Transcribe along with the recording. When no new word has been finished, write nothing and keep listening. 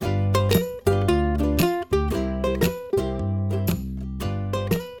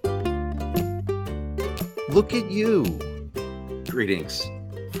Look at you. Greetings.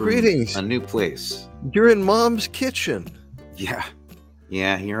 From Greetings. A new place. You're in Mom's kitchen. Yeah,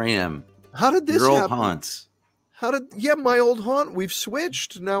 here I am. How did this Your old happen? haunts. My old haunt. We've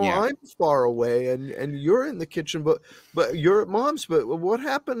switched. Now Yeah. I'm far away and you're in the kitchen, but you're at Mom's. But what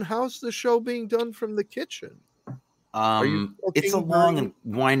happened? How's the show being done from the kitchen? It's a long and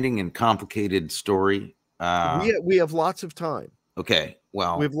winding and complicated story. We have lots of time. Okay.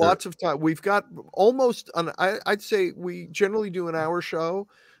 Well, we have lots of time. We've got almost I'd say we generally do an hour show.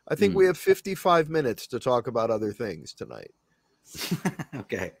 I think we have 55 minutes to talk about other things tonight.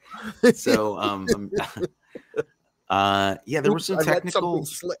 Okay. So there were some technical.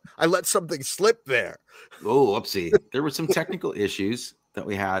 I let something slip there. Oh, oopsie! There were some technical issues that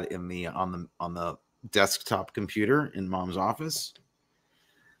we had in the on the desktop computer in Mom's office.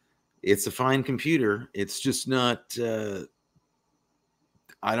 It's a fine computer. It's just not.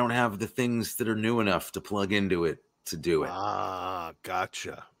 I don't have the things that are new enough to plug into it to do it. Ah,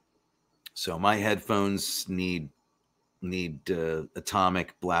 gotcha. So my headphones need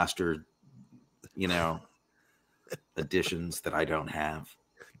atomic blaster, additions that I don't have.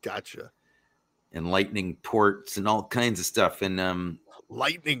 Gotcha. And lightning ports and all kinds of stuff. And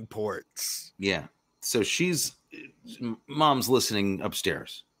lightning ports. Yeah. So Mom's listening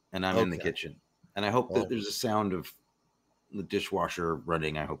upstairs and I'm in the kitchen. And I hope that there's a sound of the dishwasher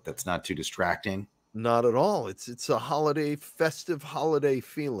running. I hope that's not too distracting. Not at all. It's a festive holiday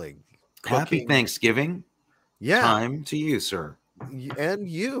feeling. Happy Thanksgiving. Yeah. Time to you, sir. And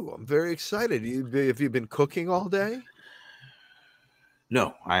you. I'm very excited. Have you been cooking all day?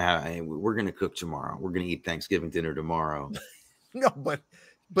 No, we're going to cook tomorrow. We're going to eat Thanksgiving dinner tomorrow. No,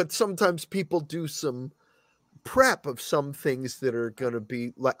 but sometimes people do some prep of some things that are going to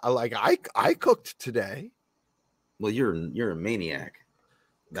be like I cooked today. Well, you're a maniac.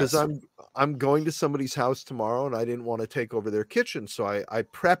 Because I'm going to somebody's house tomorrow and I didn't want to take over their kitchen. So I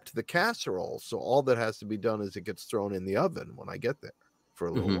prepped the casserole. So all that has to be done is it gets thrown in the oven when I get there for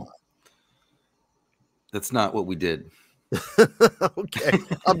a little while. That's not what we did. Okay.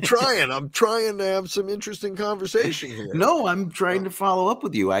 I'm trying to have some interesting conversation here. No, I'm trying to follow up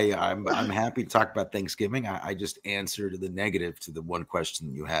with you. I'm happy to talk about Thanksgiving. I just answered the negative to the one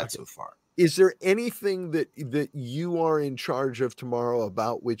question you had so far. Is there anything that you are in charge of tomorrow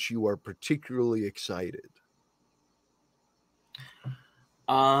about which you are particularly excited?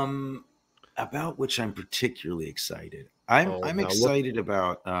 About which I'm particularly excited. I'm excited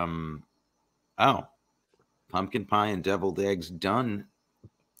about pumpkin pie and deviled eggs done.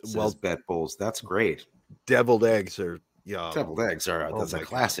 Says Bet Bowls. That's great. Deviled eggs are that's a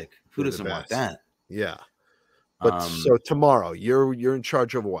classic. Who doesn't want that? Yeah. But so tomorrow you're in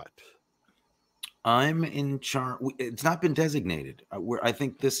charge of what? I'm in charge. It's not been designated. I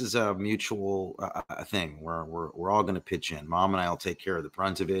think this is a mutual thing where we're all going to pitch in. Mom and I will take care of the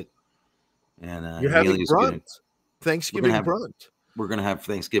brunt of it. And you're having brunt. Thanksgiving brunt. We're going to have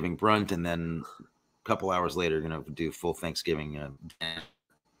Thanksgiving brunt, and then a couple hours later, going to do full Thanksgiving.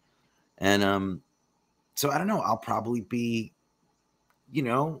 And so I don't know. I'll probably be,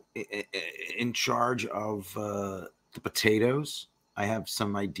 in charge of the potatoes. I have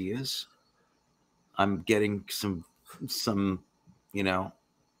some ideas. I'm getting some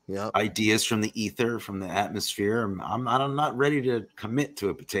ideas from the ether, from the atmosphere. I'm not ready to commit to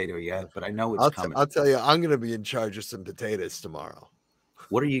a potato yet, but I know it's coming. I'll tell you, I'm going to be in charge of some potatoes tomorrow.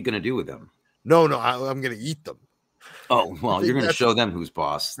 What are you going to do with them? No, I'm going to eat them. Oh, well, you're going to show them who's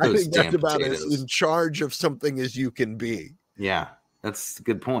boss. I think that's about as in charge of something as you can be. Yeah, that's a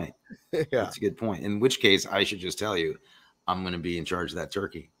good point. Yeah, that's a good point. In which case, I should just tell you, I'm going to be in charge of that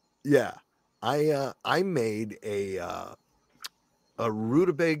turkey. Yeah. I made a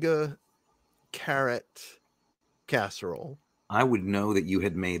rutabaga carrot casserole. I would know that you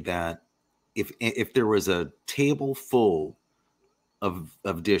had made that if there was a table full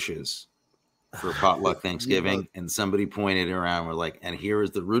of dishes for potluck Thanksgiving and somebody pointed around, we're like, and here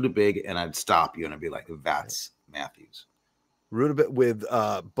is the rutabaga, and I'd stop you and I'd be like, that's Matthew's. Rutabaga with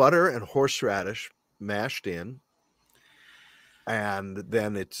butter and horseradish mashed in. And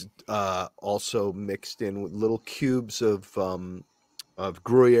then it's also mixed in with little cubes of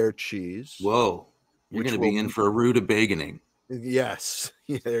Gruyere cheese. Whoa. You're going to be in for a rutabaga-ing. Yes.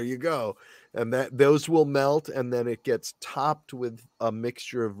 Yeah, there you go. And those will melt, and then it gets topped with a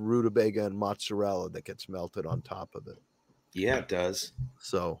mixture of rutabaga and mozzarella that gets melted on top of it. Yeah, it does.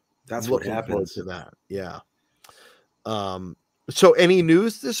 So that's what happens to that. Yeah. So any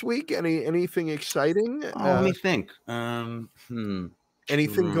news this week? Anything exciting? Let me think.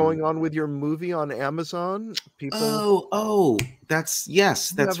 Anything going on with your movie on Amazon? People, Yes, you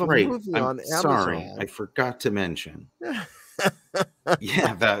have that's a right. movie I'm on sorry, I Amazon. forgot to mention.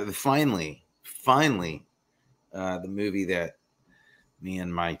 Yeah, finally, the movie that me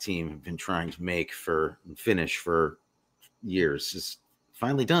and my team have been trying to make and finish for years is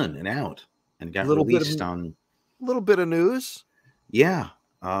finally done and out and got Little bit of released on. little bit of news. Yeah,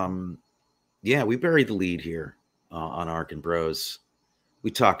 yeah, we buried the lead here on Ark and Bros. We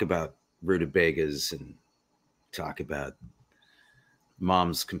talk about rutabagas and talk about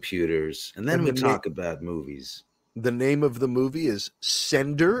mom's computers, and then And we talk about movies. the name of the movie is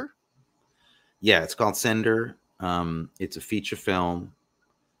Sender. Yeah, it's called Sender. It's a feature film,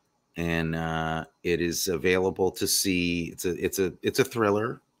 and it is available to see. It's a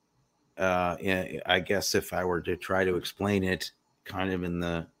thriller. I guess if I were to try to explain it, kind of in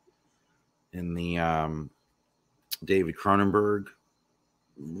the David Cronenberg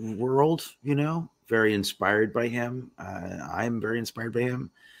world, very inspired by him. I'm very inspired by him,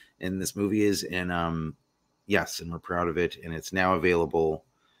 and this movie is. And yes, and we're proud of it. And it's now available.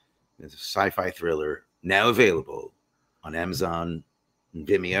 It's a sci-fi thriller now available on Amazon,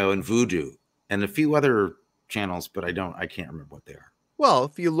 Vimeo, and Vudu, and a few other channels, but I can't remember what they are. Well,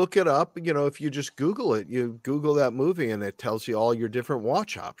 if you look it up, if you just Google it, you Google that movie and it tells you all your different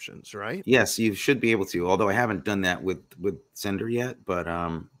watch options, right? Yes, you should be able to. Although I haven't done that with Sender yet, but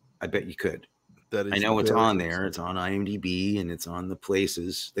I bet you could. That I is know it's very on there. It's on IMDb, and it's on the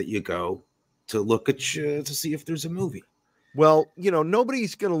places that you go to look at to see if there's a movie. Well,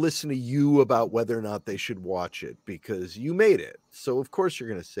 nobody's going to listen to you about whether or not they should watch it because you made it. So, of course, you're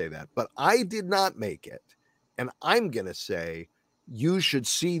going to say that. But I did not make it. And I'm going to say you should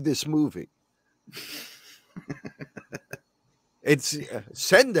see this movie. It's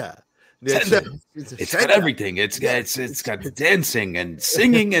Sender. It's got everything. It's got dancing and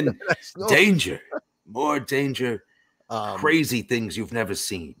singing and danger. More danger. Crazy things you've never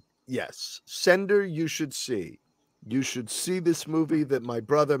seen. Yes. Sender, you should see. You should see this movie that my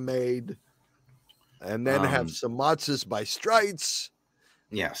brother made, and then have some matzahs by Strites.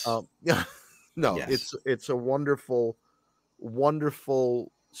 Yes. No, yes. it's a wonderful,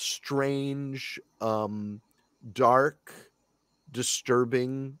 wonderful, strange, dark,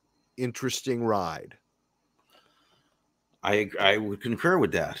 disturbing, interesting ride. I would concur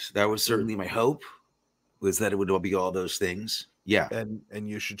with that. That was certainly my hope, was that it would all be all those things. Yeah. And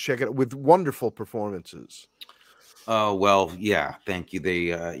you should check it out with wonderful performances. Oh, well, yeah. Thank you.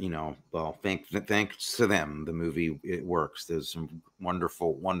 They, thanks to them, the movie, it works. There's some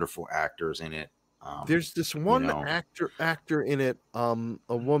wonderful, wonderful actors in it. There's this one actor in it, a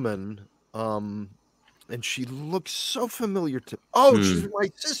woman, and she looks so familiar to. Oh, she's my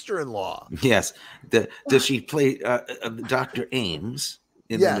sister-in-law. Yes. Does she play Dr. Ames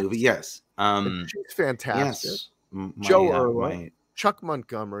in the movie? Yes. She's fantastic. Yes. Joe Erla, Chuck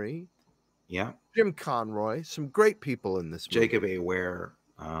Montgomery. Yeah. Jim Conroy. Some great people in this movie. Jacob A. Ware,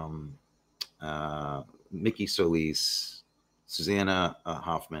 Mickey Solis, Susanna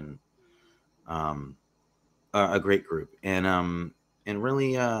Hoffman. A great group. And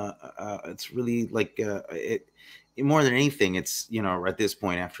really, it's really like it more than anything. It's at this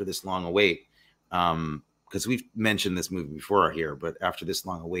point, after this long a wait, because we've mentioned this movie before here, but after this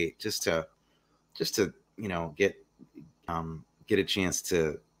long a wait, just to get a chance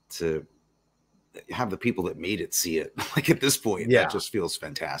to have the people that made it see it. Like at this point, that just feels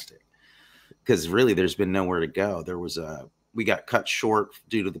fantastic. Because really, there's been nowhere to go. We got cut short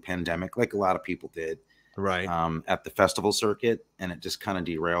due to the pandemic, like a lot of people did. Right. At the festival circuit, and it just kind of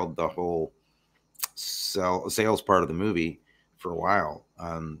derailed the whole sales part of the movie for a while.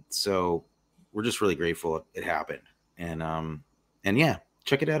 So we're just really grateful it happened. And yeah,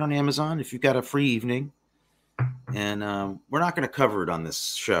 check it out on Amazon if you've got a free evening. And we're not going to cover it on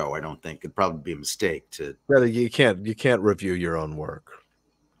this show. I don't think it'd probably be a mistake to. You can't review your own work.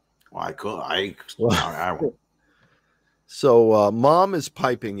 Well, I could. I won't. So mom is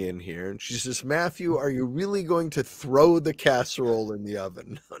piping in here and she says, Matthew, are you really going to throw the casserole in the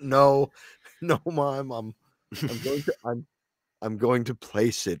oven? No, mom, I'm going to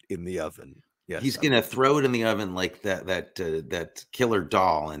place it in the oven. Yes. He's going to throw it in the oven like that killer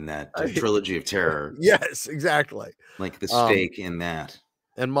doll in that Trilogy of Terror. Yes, exactly. Like the steak in that.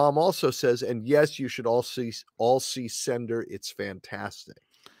 And mom also says, and yes, you should all see Sender. It's fantastic.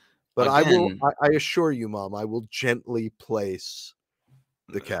 But again, I assure you, Mom, I will gently place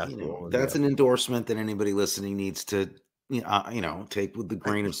the casserole. That's an endorsement that anybody listening needs to, take with the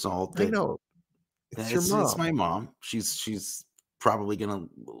grain of salt. I know. It's your mom. It's my mom. She's probably going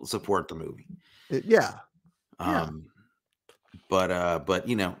to support the movie. Yeah. But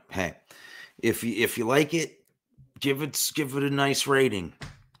you know, hey, if you like it, give it a nice rating.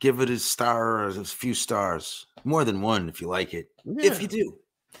 Give it a few stars, more than one if you like it. If you do.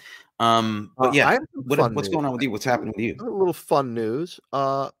 But yeah, I have some fun what's news. going on with you? What's happening with you? A little fun news.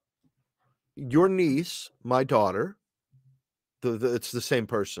 Your niece, my daughter, it's the same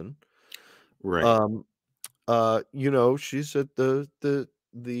person. Right. You know, she's at the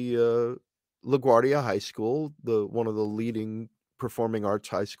LaGuardia High School, one of the leading performing arts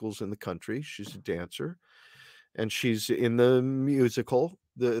high schools in the country. She's a dancer, and she's in the musical.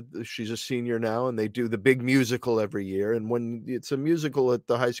 She's a senior now, and they do the big musical every year. And when it's a musical at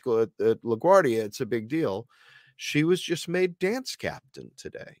the high school at LaGuardia, it's a big deal. She was just made dance captain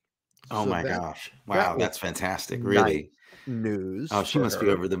today. Oh So my gosh. that Wow, was that's fantastic. nice Really. news Oh, she for must be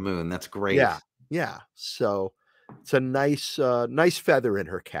her. over the moon. That's Yeah, great. yeah. So it's a nice feather in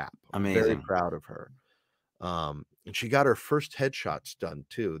her cap. I'm very Amazing. proud of her. And she got her first headshots done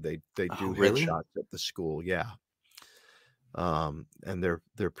too. They Oh, do really? headshots at the school, yeah. And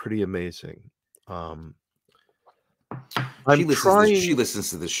they're pretty amazing. I'm She trying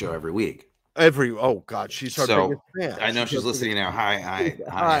listens to this show every week. oh god, she's our biggest So fan. I know She's our she's biggest listening now. Hi, Hi,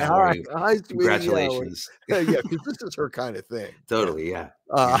 how are hi, you? hi, sweetie. Yeah, Congratulations. yeah, because this is her kind of thing. Yeah. Totally, yeah.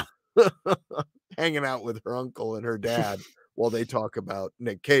 Uh, hanging out with her uncle and her dad while they talk about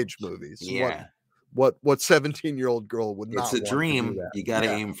Nick Cage movies. Yeah. What 17-year-old girl would It's not a want to do dream. that? You gotta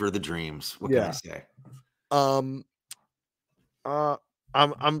Yeah. aim for the dreams. What can I Yeah. say? Um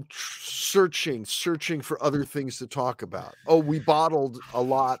I'm searching for other things to talk about. Oh, we bottled a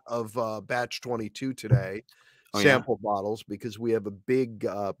lot of batch 22 today, Oh yeah? sample bottles, because we have a big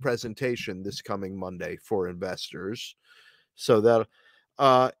presentation this coming Monday for investors. So that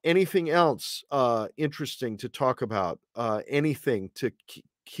anything else interesting to talk about? Anything to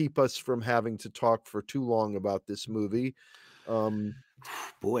keep us from having to talk for too long about this movie?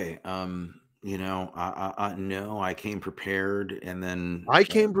 Boy, you know, no, I came prepared, and then I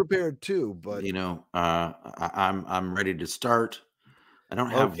came prepared too, but you know, I'm ready to start. I don't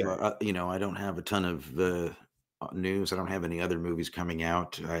have, okay. you know, I don't have a ton of news. I don't have any other movies coming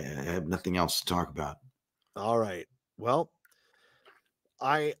out. I have nothing else to talk about. All right. Well,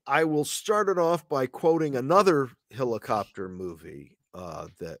 I will start it off by quoting another helicopter movie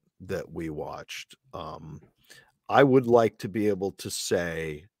that we watched. I would like to be able to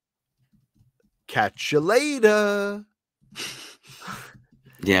say, "Catch you later,"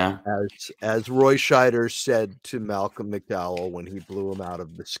 Yeah, as Roy Scheider said to Malcolm McDowell when he blew him out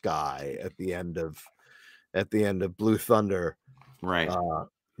of the sky at the end of Blue Thunder. right.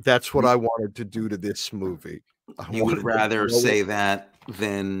 That's what You, I wanted to do to this movie. I you would wanted to rather blow it, say that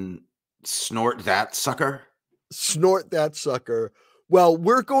than snort that sucker? snort that sucker. Well,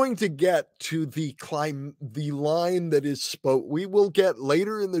 we're going to get to the line that is spoke. We will get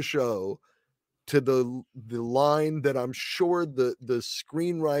later in the show to the line that I'm sure the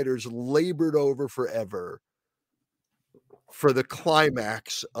screenwriters labored over forever for the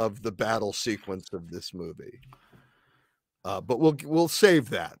climax of the battle sequence of this movie. But we'll save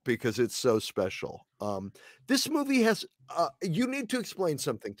that because it's so special. This movie has you need to explain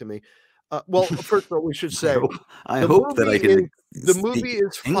something to me. Well, first of all, we should say I the hope that I movie can is speak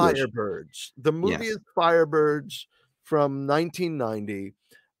English. Firebirds. The movie Yes. is Firebirds from 1990.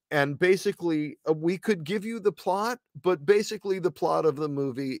 And basically, we could give you the plot, but basically, the plot of the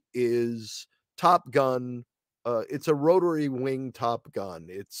movie is Top Gun. It's a rotary-wing Top Gun.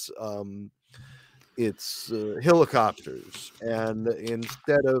 It's helicopters, and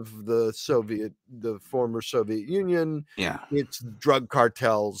instead of the former Soviet Union, Yeah. it's drug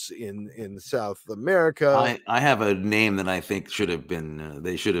cartels in South America. I have a name that I think should have been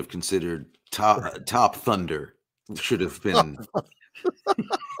they should have considered Top Thunder should have been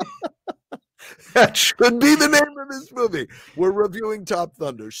That should be the name of this movie. We're reviewing Top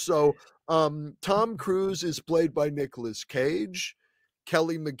Thunder. So, Tom Cruise is played by Nicolas Cage.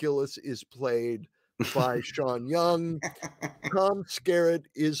 Kelly McGillis is played by Sean Young. Tom Skerritt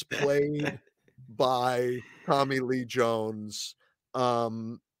is played by Tommy Lee Jones.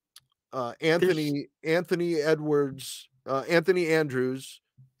 Um, there's Anthony Andrews. Anthony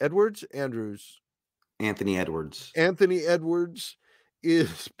Edwards. Anthony Edwards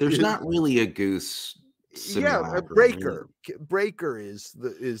There's is not really a goose yeah, simulacrum. Breaker. Breaker is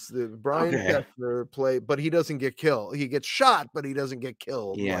the Brian Okay. Kessler play, but he doesn't get killed. He gets shot, but he doesn't get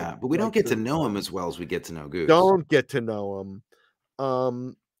killed. Yeah, but we don't get to know him as well as we get to know Goose. Don't get to know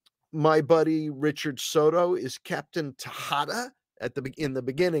him. My buddy Richard Soto is Captain Tejada in the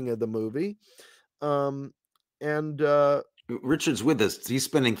beginning of the movie. And Richard's with us. He's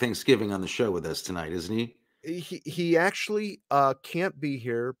spending Thanksgiving on the show with us tonight, isn't he? He actually can't be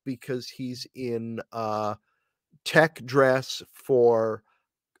here because he's in tech dress for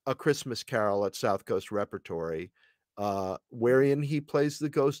A Christmas Carol at South Coast Repertory, wherein he plays the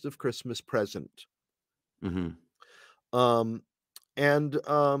ghost of Christmas Present. Mhm. Um, and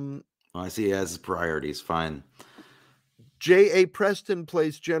Well, I see he has his priorities. Fine. J.A. Preston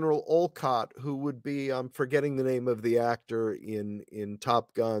plays General Olcott, who would be, I'm forgetting the name of the actor in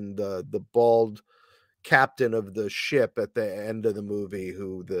Top Gun, the bald captain of the ship at the end of the movie,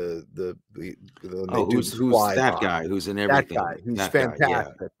 who when they Oh, do the who's that flyby. guy who's in That guy, everything? he's That guy, yeah,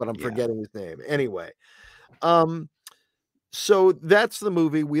 fantastic, but I'm yeah. forgetting his name. Anyway, um, so that's the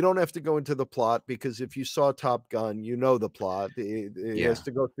movie. We don't have to go into the plot because if you saw Top Gun, you know the plot. It has Yeah.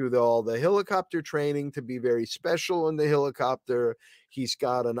 to go through all the helicopter training to be very special in the helicopter. He's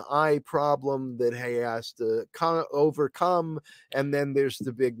got an eye problem that he has to overcome. And then there's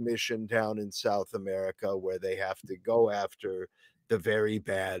the big mission down in South America where they have to go after the very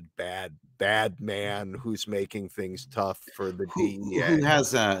bad man who's making things tough for the DEA. Who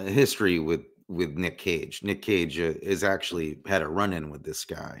has a history with Nick Cage? Nick Cage is actually had a run-in with this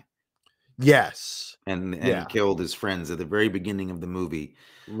guy Yes. and Yeah. killed his friends at the very beginning of the movie,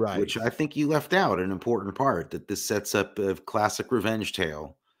 Right. which I think you left out an important part, that this sets up a classic revenge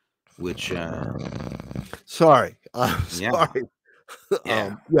tale, which Sorry. yeah, Sorry.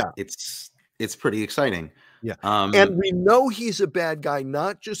 yeah, Yeah, it's pretty exciting. yeah. And Um, we know he's a bad guy,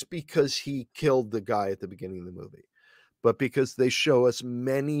 not just because he killed the guy at the beginning of the movie, but because they show us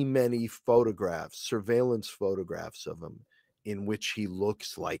many, many photographs, surveillance photographs of him in which he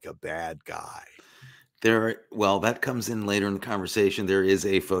looks like a bad guy. well, that comes in later in the conversation. There is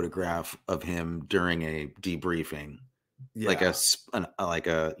a photograph of him during a debriefing, like Yeah. like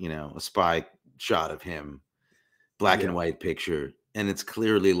a a spy shot of him, black Yeah. and white picture, and it's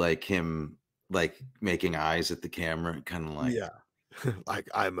clearly like him like making eyes at the camera, kind of like Yeah. Like,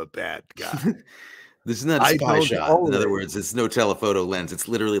 I'm a bad guy. this is not a I spy don't shot. In other always. words, it's no telephoto lens. It's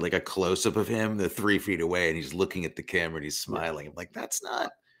literally like a close up of him. They're 3 feet away, and he's looking at the camera and he's Yeah. smiling. I'm like, that's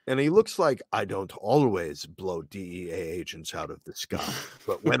not. And he looks like, I don't always blow DEA agents out of the sky,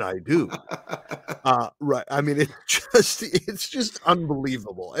 but when I do, right. I mean, it's just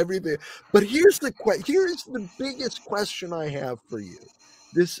unbelievable. Everything. But here's the biggest question I have for you.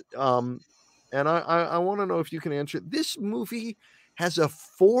 This and I want to know if you can answer it. This movie has a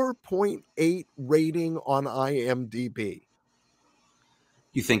 4.8 rating on IMDb.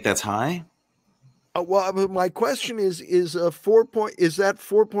 You think that's high? Well, but my question is a is that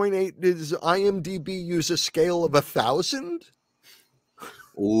 4.8? Does IMDb use a scale of 1,000?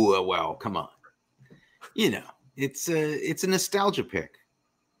 Oh well, come on. It's a nostalgia pick.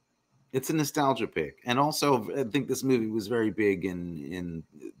 It's a nostalgia pick, and also I think this movie was very big in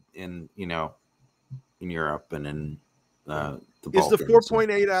in Europe and in the Is the Balkans.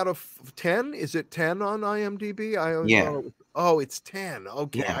 4.8 out of 10? Is it 10 on IMDb? I always Yeah, thought it was. Oh, it's 10.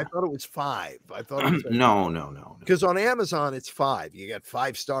 Okay. I yeah. thought it was 5. I thought it said No, no, no, no. because on Amazon it's 5. You get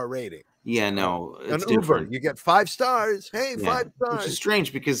 5-star rating. Yeah, On no, on it's Uber, different. you get 5 stars. Hey, Yeah, 5 which is stars.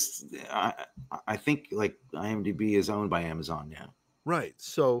 strange because I think like IMDb is owned by Amazon now. Right.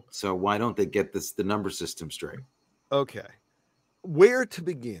 So, So why don't they get the number system straight? okay. Where to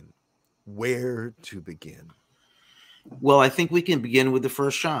begin? Where to begin? Well, I think we can begin with the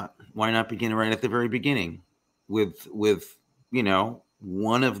first shot. Why not begin right at the very beginning with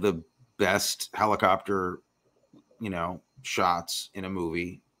one of the best helicopter shots in a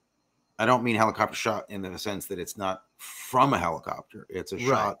movie. I don't mean helicopter shot in the sense that it's not from a helicopter. It's a Right.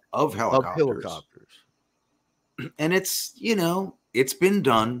 shot of Of helicopters. helicopters. And it's been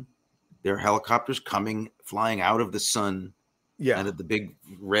done. There are helicopters flying out of the sun, Yeah. out of the big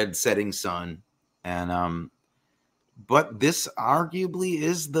red setting sun. And but this arguably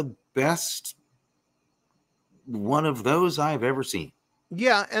is the best one of those I've ever seen.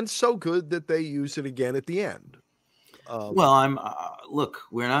 Yeah, and so good that they use it again at the end. Well, I'm look,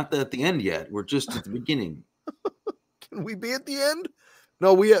 we're not at the end yet. We're just at the beginning. Can we be at the end?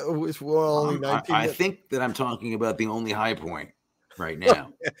 No, we're only 19 I minutes. think that I'm talking about the only high point right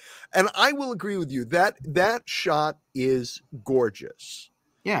now. And I will agree with you that shot is gorgeous.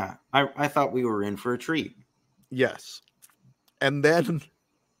 Yeah, I thought we were in for a treat. Yes. And then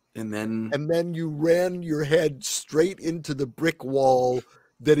And then you ran your head straight into the brick wall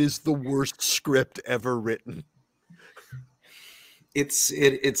that is the worst script ever written. it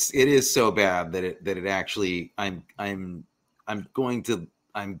is so bad that it actually I'm going to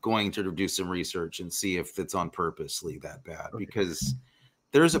do some research and see if it's on purposely that bad, because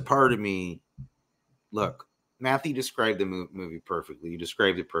there's a part of me, look, Matthew described the movie perfectly. You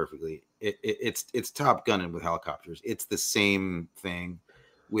described it perfectly. It's Top Gunning with helicopters. It's the same thing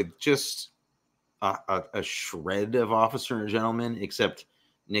with just a shred of Officer and Gentleman, except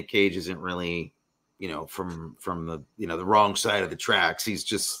Nick Cage isn't really, from the the wrong side of the tracks. He's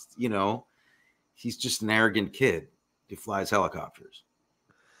just he's just an arrogant kid who flies helicopters.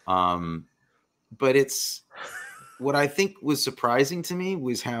 But it's what I think was surprising to me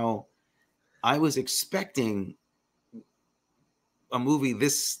was how I was expecting a movie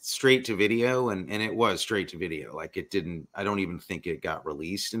this straight to video, and it was straight to video. Like I don't even think it got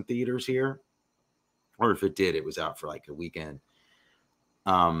released in theaters here, or if it did, it was out for like a weekend.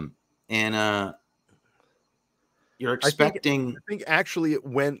 You're expecting. I think actually it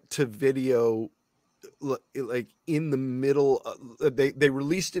went to video like in the middle. They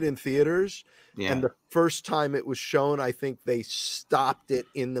released it in theaters, and the first time it was shown, I think they stopped it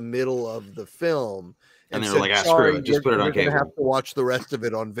in the middle of the film. And they were like, screw it, just put it on cable. We're gonna have to watch the rest of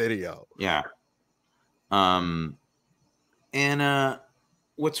it on video. Yeah.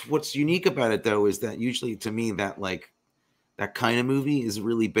 What's unique about it though is that usually to me that kind of movie is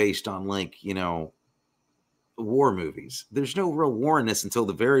really based on war movies. There's no real war in this until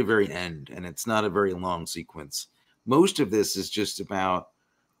the very, very end, and it's not a very long sequence. Most of this is just about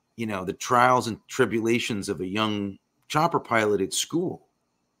the trials and tribulations of a young chopper pilot at school.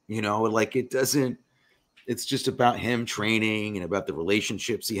 It's just about him training and about the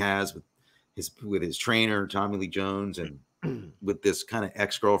relationships he has with his trainer, Tommy Lee Jones, and with this kind of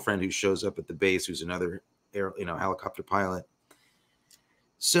ex-girlfriend who shows up at the base, who's another helicopter pilot.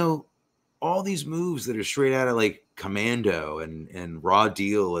 So all these moves that are straight out of like Commando and Raw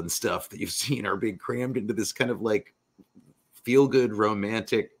Deal and stuff that you've seen are being crammed into this kind of like feel-good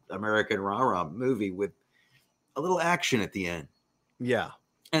romantic American rah-rah movie with a little action at the end. Yeah.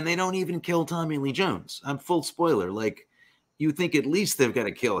 And they don't even kill Tommy Lee Jones. I'm full spoiler. Like, you think at least they've got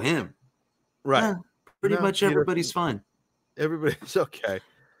to kill him. Right. Pretty much everybody's fine. Everybody's okay.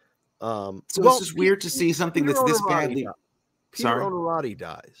 It's just weird to see something that's this badly. Peter Onorati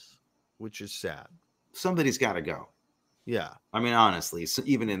dies, which is sad. Somebody's got to go. Yeah. I mean, honestly, so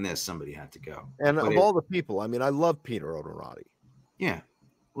even in this, somebody had to go. And of all the people, I mean, I love Peter Onorati. Yeah.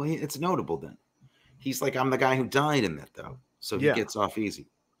 Well, it's notable then. He's like, I'm the guy who died in that, though. So he gets off easy.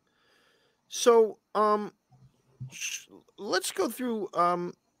 So, let's go through.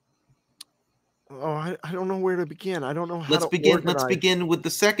 I don't know where to begin. I don't know how. Let's begin with the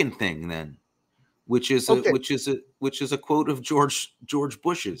second thing then, which is a quote of George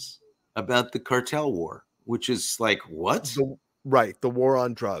Bush's about the cartel war, which is like what? The war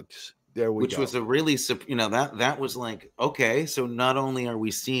on drugs. There we go. Which was a really that was like, okay, so not only are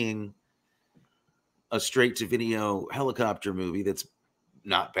we seeing a straight to video helicopter movie that's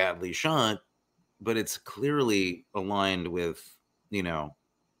not badly shot, but it's clearly aligned with,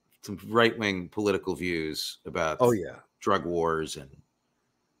 some right-wing political views about drug wars and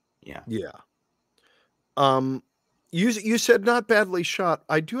you said not badly shot.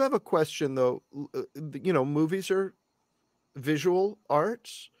 I do have a question though. Movies are visual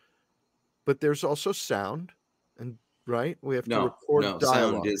arts, but there's also sound, and right, we have to record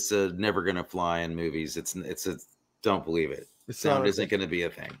dialogue. Sound is never going to fly in movies. It's don't believe it. Sound isn't going to be a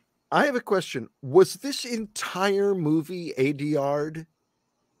thing. I have a question. Was this entire movie ADR'd?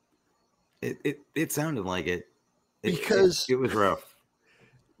 It sounded like it. Because it was rough.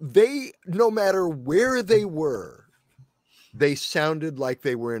 They, no matter where they were, they sounded like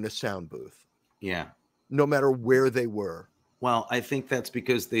they were in a sound booth. Yeah. No matter where they were. Well, I think that's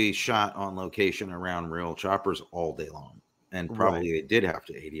because they shot on location around real choppers all day long. And probably they did have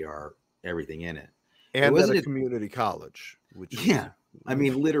to ADR everything in it. And at a community college. I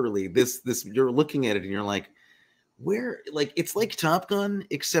mean, literally, this you're looking at it and you're like, where, like, it's like Top Gun,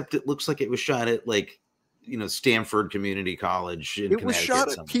 except it looks like it was shot at Stanford Community College in Connecticut. It was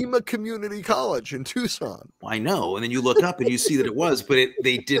shot at Pima Community College in Tucson. I know. And then you look up and you see that it was, but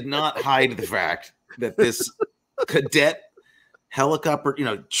they did not hide the fact that this cadet helicopter,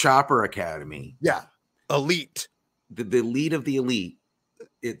 chopper academy. Yeah. Elite. The elite of the elite.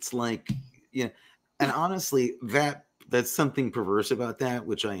 It's like, and honestly, that's something perverse about that,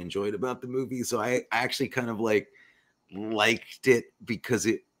 which I enjoyed about the movie. So I actually kind of liked it because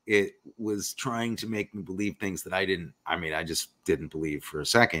it was trying to make me believe things that I just didn't believe for a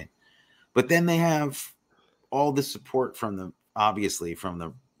second. But then they have all the support from the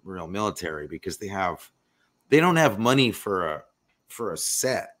real military, because they don't have money for a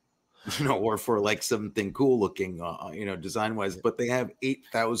set, or for like something cool looking, design wise, but they have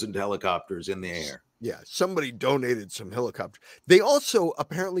 8,000 helicopters in the air. Yeah. Somebody donated some helicopters. They also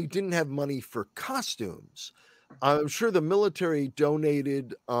apparently didn't have money for costumes. I'm sure the military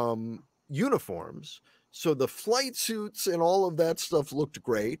donated uniforms, so the flight suits and all of that stuff looked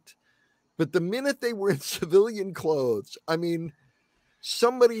great. But the minute they were in civilian clothes, I mean,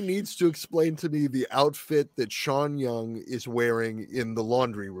 somebody needs to explain to me the outfit that Sean Young is wearing in the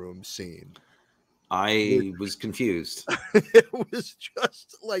laundry room scene. I was confused. It was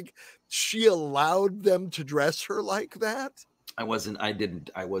just like she allowed them to dress her like that. I wasn't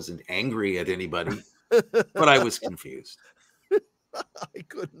angry at anybody, but I was confused. I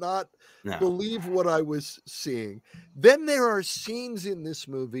could not No. believe what I was seeing. Then there are scenes in this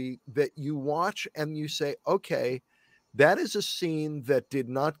movie that you watch and you say, okay, that is a scene that did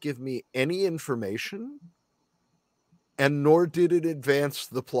not give me any information, and nor did it advance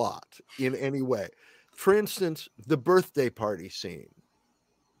the plot in any way. For instance, the birthday party scene.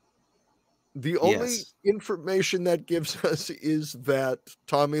 The only information that gives us is that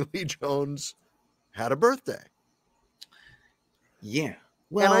Tommy Lee Jones had a birthday. Yeah.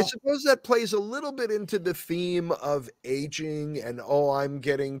 Well, and I suppose that plays a little bit into the theme of aging and, oh, I'm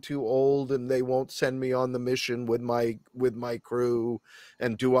getting too old and they won't send me on the mission with my crew.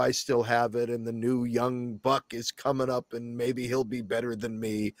 And do I still have it? And the new young buck is coming up and maybe he'll be better than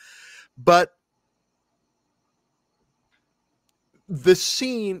me. But the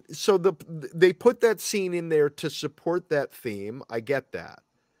scene, so they put that scene in there to support that theme. I get that.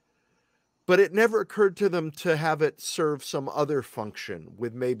 But it never occurred to them to have it serve some other function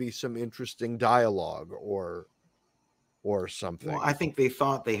with maybe some interesting dialogue or something. Well, I think they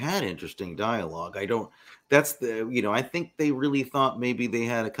thought they had interesting dialogue. I think they really thought maybe they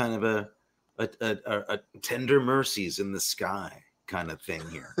had a kind of a tender mercies in the sky kind of thing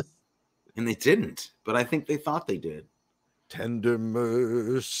here. And they didn't, but I think they thought they did. Tender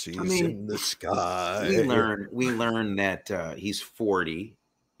mercies in the sky. We learn that he's 40.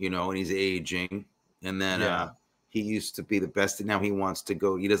 And he's aging, and then he used to be the best, and now he wants to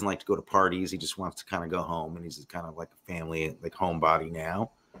go. He doesn't like to go to parties. He just wants to kind of go home, and he's kind of like a family, like homebody now.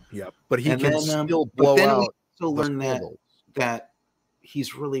 Yeah, but he can still blow out. We also learn that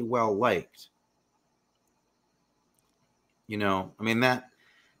he's really well liked. I mean that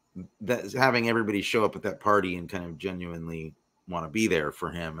having everybody show up at that party and kind of genuinely want to be there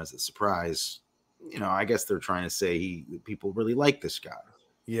for him as a surprise. I guess they're trying to say people really like this guy.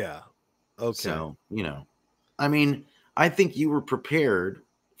 Yeah. Okay. So, I mean, I think you were prepared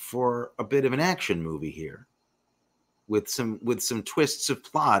for a bit of an action movie here with some twists of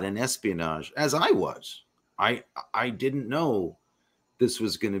plot and espionage, as I was. I didn't know this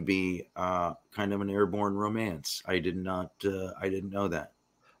was going to be kind of an airborne romance. I didn't know that.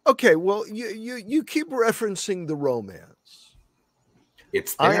 Okay, well, you keep referencing the romance.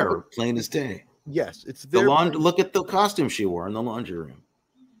 It's there, plain as day. Yes, it's there. Look at the costume she wore in the laundry room.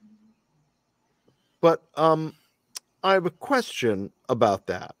 But I have a question about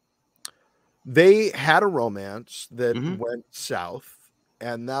that. They had a romance that went south,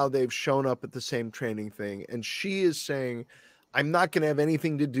 and now they've shown up at the same training thing. And she is saying, I'm not going to have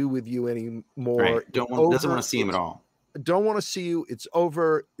anything to do with you anymore. Right. Doesn't want to see him at all. Don't want to see you. It's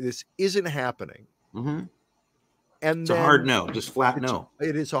over. This isn't happening. Mm-hmm. And it's a hard no, just flat no.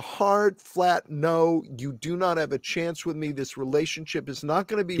 It is a hard, flat no. You do not have a chance with me. This relationship is not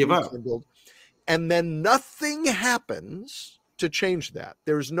going to be rekindled. And then nothing happens to change that.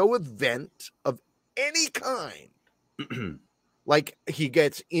 There's no event of any kind. Like he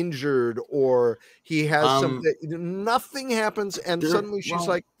gets injured or he has something. Nothing happens, and suddenly she's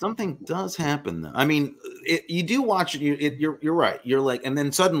like, something does happen. Though. I mean, you do watch it. You're right. You're like, and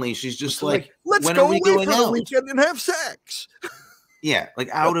then suddenly she's just like, let's go away for the weekend and have sex. Yeah, like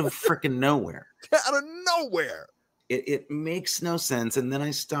out of freaking nowhere. Out of nowhere. It makes no sense. And then I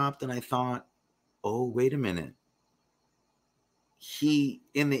stopped and I thought, oh, wait a minute. He,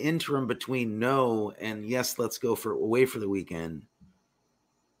 in the interim between no and yes, let's go away for the weekend,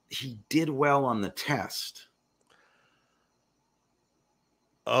 he did well on the test.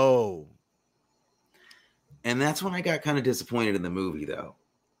 Oh. And that's when I got kind of disappointed in the movie, though.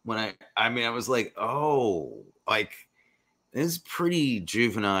 When I was like, oh, like, this is pretty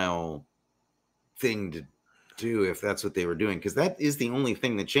juvenile thing to do if that's what they were doing, because that is the only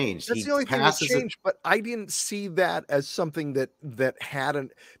thing that changed. That's the only thing that changed, but I didn't see that as something that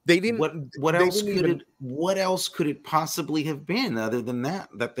hadn't. They didn't. What else could it possibly have been other than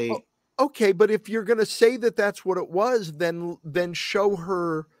that they? Okay, but if you're going to say that that's what it was, then show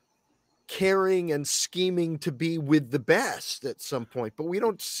her caring and scheming to be with the best at some point. But we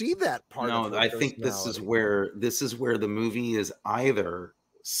don't see that part. No, I think this is where the movie is either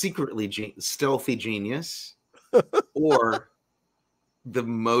secretly stealthy genius or the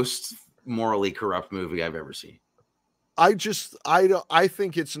most morally corrupt movie I've ever seen. I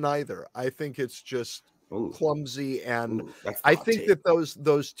think it's neither. I think it's just Ooh, clumsy, and that's the I hot think take. that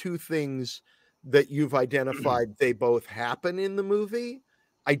those two things that you've identified, they both happen in the movie.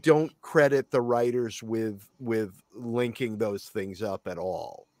 I don't credit the writers with linking those things up at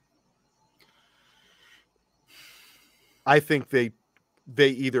all. I think they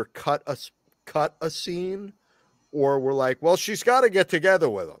either cut a scene, or were like, well, she's got to get together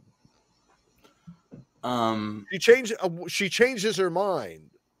with him. She changes her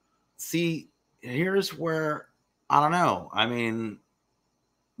mind. See, here's where I don't know. I mean,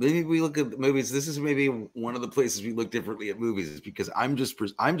 maybe we look at movies. This is maybe one of the places we look differently at movies, is because I'm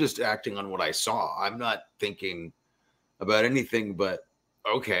just acting on what I saw. I'm not thinking about anything but,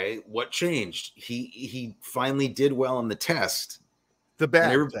 okay, what changed? He finally did well on the test. The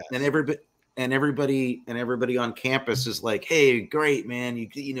bag test. And everybody on campus is like, hey, great, man, you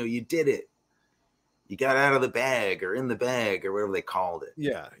did it. You got out of the bag, or in the bag, or whatever they called it.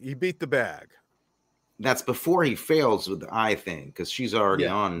 Yeah, you beat the bag. That's before he fails with the eye thing, because she's already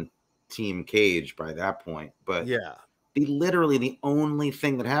on Team Cage by that point. But yeah, literally the only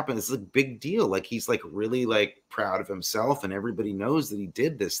thing that happened is a big deal. Like, he's like really like proud of himself, and everybody knows that he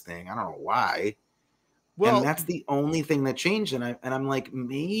did this thing. I don't know why. Well, and that's the only thing that changed. And I'm like,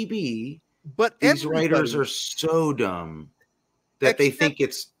 maybe, but these writers are so dumb that they think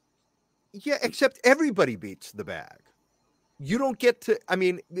it's. Yeah, except everybody beats the bag. You don't get to, I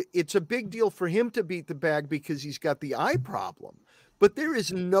mean, it's a big deal for him to beat the bag because he's got the eye problem. But there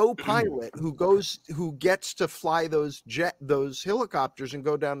is no pilot who gets to fly those helicopters and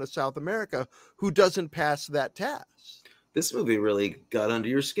go down to South America who doesn't pass that test. This movie really got under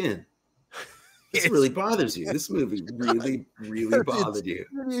your skin. This really bothers you. This movie really, really bothered you.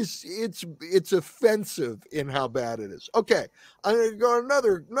 It's offensive in how bad it is. Okay, I'm going to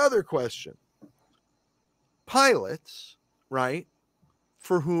go another question. Pilots, right?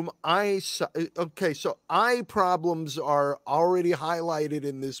 For whom so eye problems are already highlighted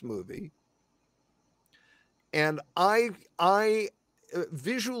in this movie, and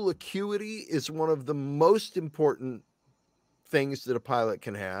visual acuity is one of the most important things that a pilot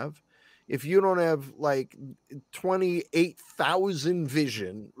can have. If you don't have like 28,000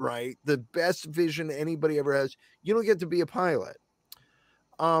 vision, right, the best vision anybody ever has, you don't get to be a pilot.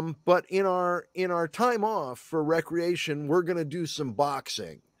 But in our time off for recreation, we're going to do some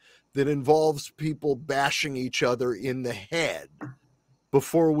boxing that involves people bashing each other in the head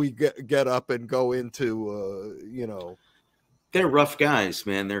before we get up and go into, They're rough guys,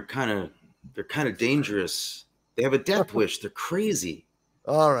 man. They're kind of dangerous. They have a death wish. They're crazy.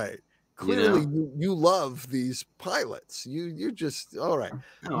 All right. Clearly, you love these pilots. You're just all right.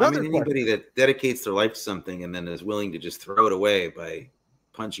 No, I mean, anybody that dedicates their life to something and then is willing to just throw it away by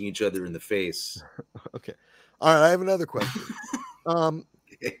punching each other in the face. Okay. All right. I have another question. I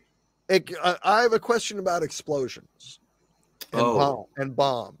have a question about explosions and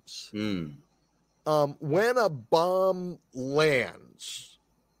bombs. Mm. When a bomb lands,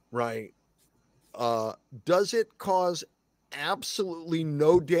 right, does it cause absolutely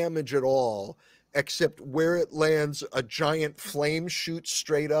no damage at all, except where it lands, a giant flame shoots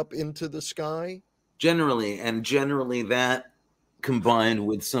straight up into the sky? Generally that combined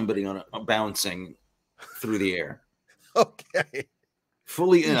with somebody on a bouncing through the air. Okay.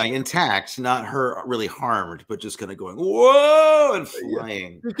 Fully intact, not her really harmed, but just kind of going, whoa, and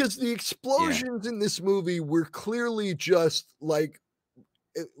flying. Yeah. Because the explosions in this movie were clearly just like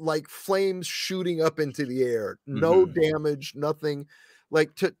flames shooting up into the air. No damage, nothing.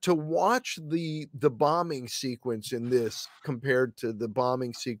 Like to watch the bombing sequence in this compared to the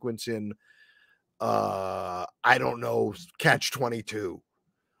bombing sequence in I don't know, Catch 22.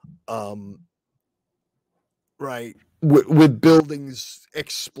 Right. With buildings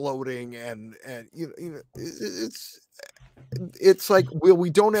exploding and it's like, well,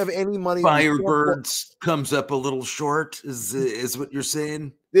 we don't have any money. Firebirds comes up a little short is what you're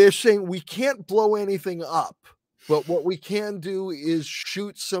saying. They're saying we can't blow anything up, but what we can do is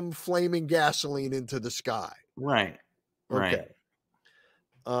shoot some flaming gasoline into the sky. Right. Okay.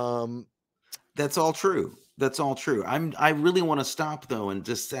 That's all true. That's all true. I really want to stop though and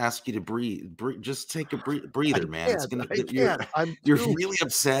just ask you to breathe. Just take a breather, man. You're really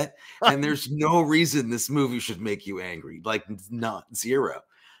upset, and there's no reason this movie should make you angry. Like, not zero.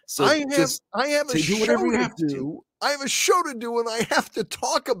 So I have a show to do. I have a show to do, and I have to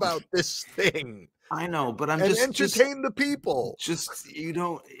talk about this thing. I know, but I'm entertain the people.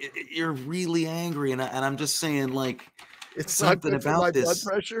 You're really angry, and I'm just saying, like, it's something not good about for my this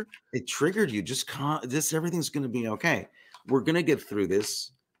blood pressure. It triggered you. Everything's going to be okay. We're going to get through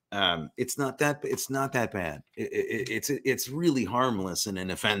this. It's not that bad. It's really harmless and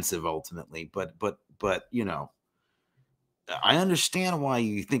inoffensive ultimately, but you know, I understand why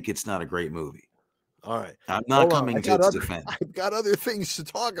you think it's not a great movie. All right. I'm not Hold on. coming to its defense. I've got other things to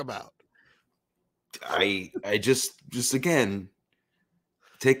talk about. I just again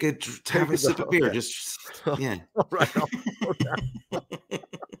have a sip of beer. Okay. Just yeah. All right.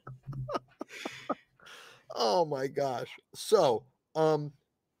 Oh my gosh. So,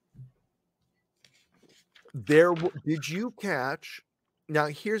 did you catch? Now,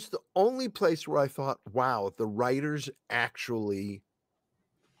 here's the only place where I thought, wow, the writers actually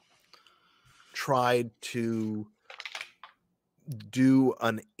tried to do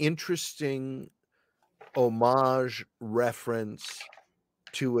an interesting homage reference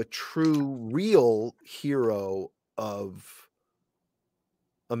to a true, real hero of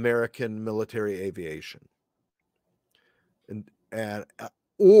American military aviation. And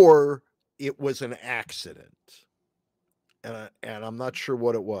or it was an accident. And I'm not sure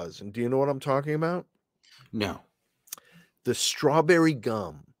what it was. And do you know what I'm talking about? No. The strawberry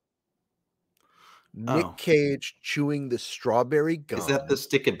gum. Nick Cage chewing the strawberry gum. Is that the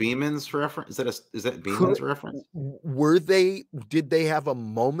Stick of Beeman's reference? Is that Beeman's reference? Did they have a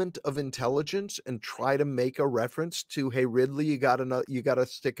moment of intelligence and try to make a reference to, hey Ridley, you got a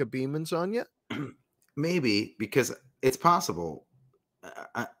stick of Beeman's on you? Maybe, because it's possible.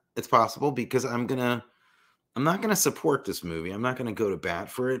 It's possible because I'm not gonna support this movie. I'm not gonna go to bat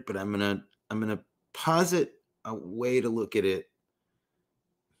for it, but I'm gonna posit a way to look at it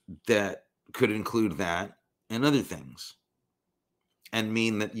that could include that and other things, and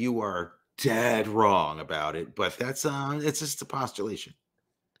mean that you are dead wrong about it. But that's it's just a postulation.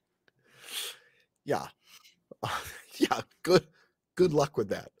 Yeah. Yeah, good luck with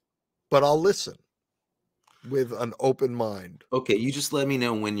that. But I'll listen with an open mind. Okay, you just let me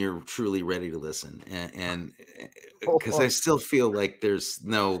know when you're truly ready to listen, and because I still feel like there's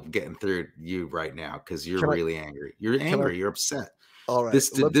no getting through you right now because you're really angry. You're angry. You're upset. All right.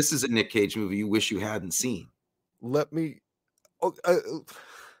 This is a Nick Cage movie you wish you hadn't seen. Let me.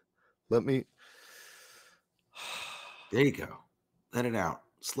 Let me. There you go. Let it out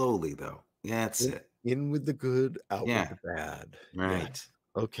slowly, though. Yeah, that's it. In with the good, out with the bad. Right.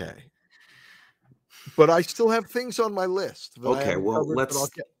 Yeah. Okay. But I still have things on my list. Okay. Well,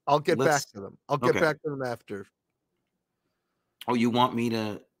 I'll get back to them. I'll get back to them after. Oh, you want me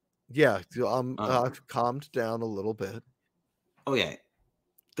to? Yeah. I've calmed down a little bit. Oh yeah.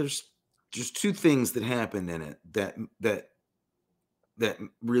 There's two things that happened in it that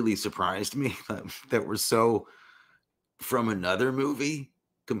really surprised me that were so from another movie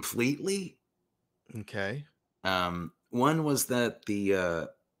completely. Okay. One was that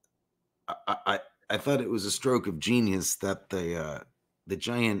I thought it was a stroke of genius that the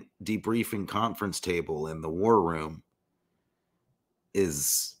giant debriefing conference table in the war room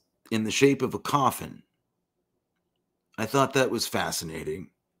is in the shape of a coffin. I thought that was fascinating.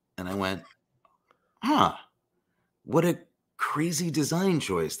 And I went, what a crazy design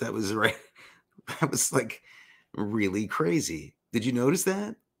choice. That was right. That was like really crazy. Did you notice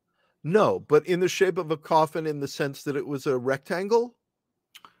that? No, but in the shape of a coffin in the sense that it was a rectangle?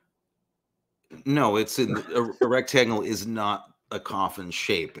 No, it's a rectangle is not a coffin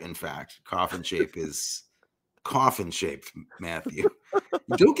shape. In fact, coffin shape is coffin shaped, Matthew.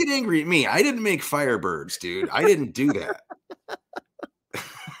 Don't get angry at me. I didn't make Firebirds, dude. I didn't do that.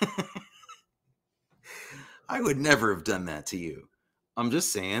 I would never have done that to you. I'm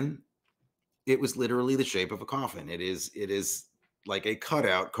just saying it was literally the shape of a coffin. It is like a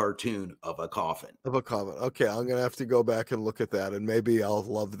cutout cartoon of a coffin. Of a coffin. Okay, I'm going to have to go back and look at that, and maybe I'll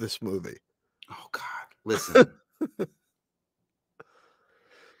love this movie. Oh, God. Listen.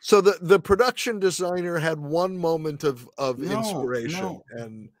 So the production designer had one moment of inspiration.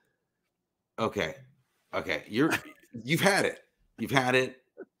 And okay. You've had it. You've had it.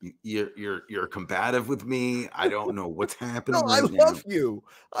 You're combative with me. I don't know what's happening. No, I love you.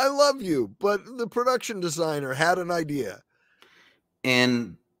 I love you. But the production designer had an idea.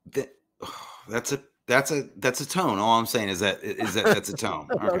 And that's a tone. All I'm saying is that that's a tone.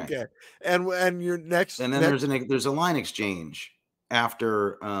 Okay. And your next. And then there's a line exchange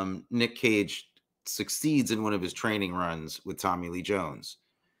after Nick Cage succeeds in one of his training runs with Tommy Lee Jones,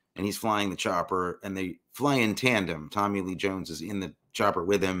 and he's flying the chopper, and they fly in tandem. Tommy Lee Jones is in the chopper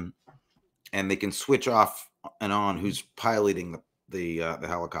with him, and they can switch off and on who's piloting the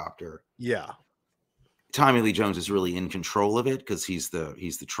helicopter. Yeah. Tommy Lee Jones is really in control of it because he's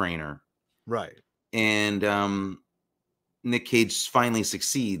the trainer. Right. And Nick Cage finally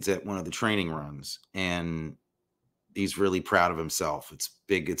succeeds at one of the training runs, and he's really proud of himself. It's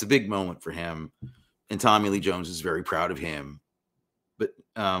big. It's a big moment for him. And Tommy Lee Jones is very proud of him. But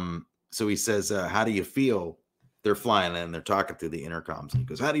so he says, how do you feel? They're flying and they're talking through the intercoms. And he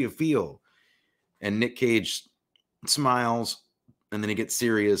goes, how do you feel? And Nick Cage smiles, and then he gets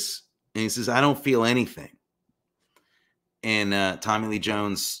serious, and he says, I don't feel anything. And Tommy Lee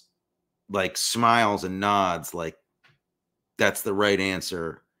Jones like smiles and nods like that's the right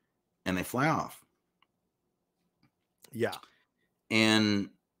answer, and they fly off. Yeah. And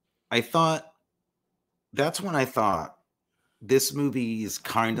that's when I thought this movie is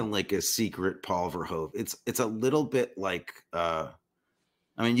kind of like a secret Paul Verhoeven. It's a little bit like I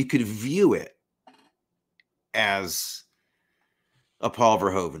mean, you could view it as a Paul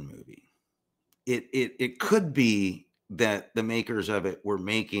Verhoeven movie. It could be that the makers of it were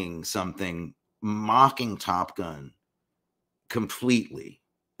making something mocking Top Gun completely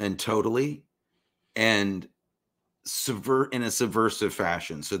and totally, and subvert in a subversive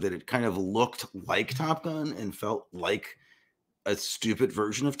fashion, so that it kind of looked like Top Gun and felt like a stupid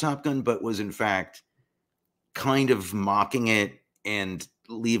version of Top Gun, but was in fact kind of mocking it and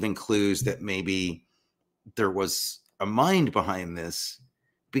leaving clues that maybe there was a mind behind this.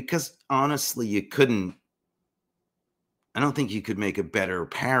 Because honestly, I don't think you could make a better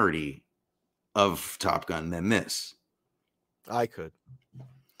parody of Top Gun than this. I could.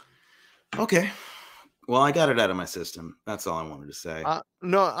 Okay. Well, I got it out of my system. That's all I wanted to say.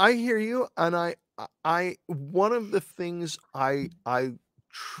 No, I hear you. And I one of the things I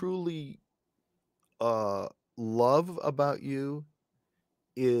truly love about you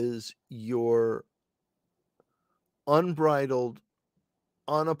is your unbridled,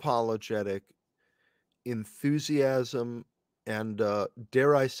 unapologetic enthusiasm and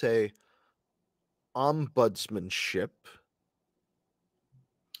dare I say ombudsmanship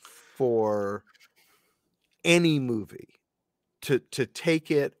for any movie, to take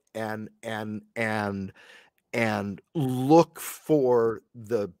it and look for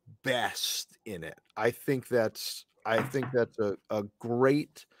the best in it. I think that's a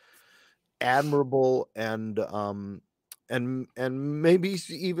great, admirable, and maybe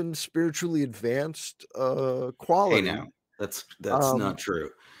even spiritually advanced quality. Hey, now that's not true.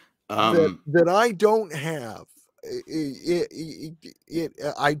 That I don't have.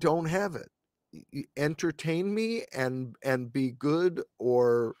 I don't have it. Entertain me and be good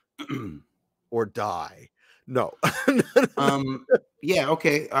or die. No. Yeah.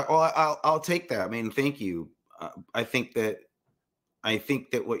 Okay. I'll take that. I mean, thank you. I think that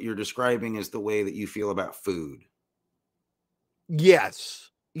what you're describing is the way that you feel about food. Yes.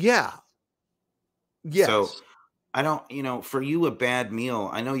 Yeah. Yes. So I don't, for you, a bad meal,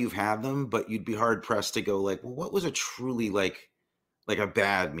 I know you've had them, but you'd be hard pressed to go like, well, what was a truly like a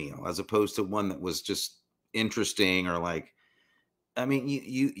bad meal, as opposed to one that was just interesting, or like, I mean,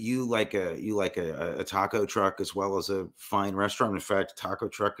 you like a taco truck as well as a fine restaurant. In fact, taco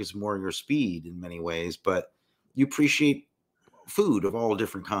truck is more your speed in many ways, but you appreciate food of all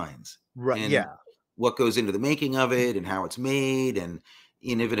different kinds. Right. And yeah. what goes into the making of it and how it's made. And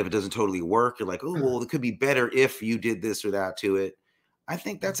even if it doesn't totally work, you're like, oh, well, it could be better if you did this or that to it. I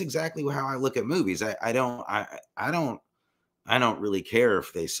think that's exactly how I look at movies. I don't really care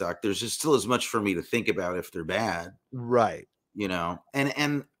if they suck. There's just still as much for me to think about if they're bad. Right.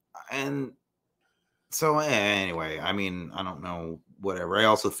 And so anyway, I mean, I don't know, whatever. I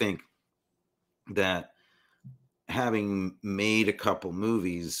also think that having made a couple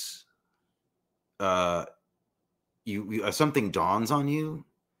movies, you something dawns on you,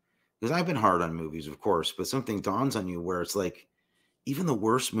 because I've been hard on movies, of course, but something dawns on you where it's like, even the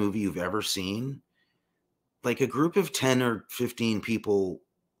worst movie you've ever seen, like a group of 10 or 15 people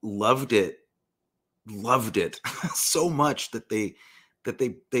loved it so much that they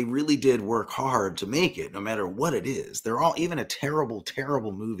really did work hard to make it, no matter what it is. They're all, even a terrible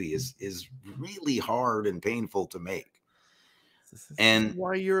movie is really hard and painful to make. And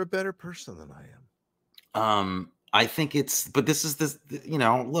why you're a better person than I am. I think but this is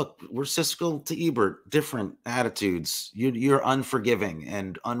look, we're Siskel to Ebert, different attitudes. You're unforgiving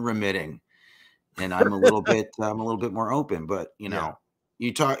and unremitting, and I'm a little bit more open, but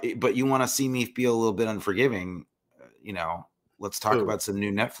you talk, but you want to see me feel a little bit unforgiving, let's talk about some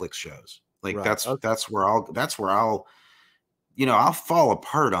new Netflix shows. Like, right. That's where I'll I'll fall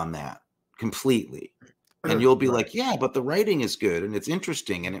apart on that completely. And you'll be like, yeah, but the writing is good and it's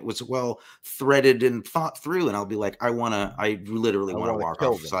interesting and it was well threaded and thought through. And I'll be like, I literally want to walk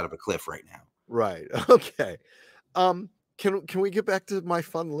off the side of a cliff right now. Right. Okay. Can we get back to my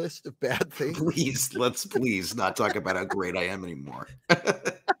fun list of bad things? Please, let's please not talk about how great I am anymore.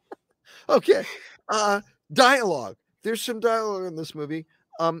 Okay. Dialogue. There's some dialogue in this movie.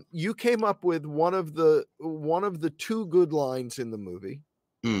 You came up with one of the 2 good lines in the movie.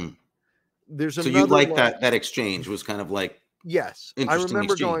 Mm. There's So you another like line. that exchange was kind of like Yes, I interesting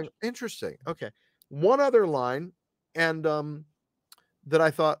remember exchange. going, interesting. Okay. One other line, and that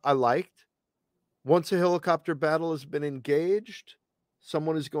I thought I liked. Once a helicopter battle has been engaged,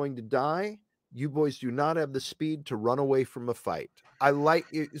 someone is going to die. You boys do not have the speed to run away from a fight. I like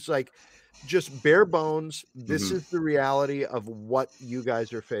it's like just bare bones. This Mhm. is the reality of what you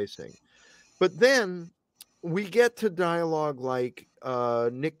guys are facing. But then we get to dialogue like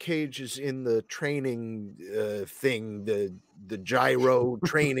Nick Cage is in the training thing, the gyro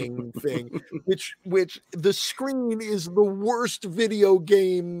training thing, which the screen is the worst video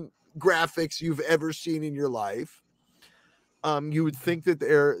game graphics you've ever seen in your life. You would think that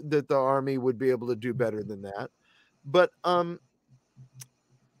the army would be able to do better than that, but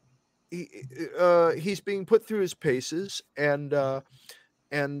he's being put through his paces, and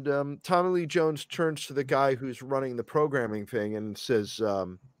Tommy Lee Jones turns to the guy who's running the programming thing and says,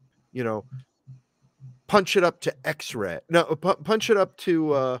 you know, punch it up to X-ray. No, punch it up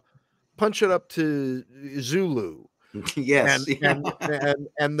to Zulu. Yes.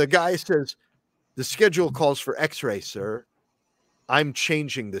 And the guy says, the schedule calls for X-ray, sir. I'm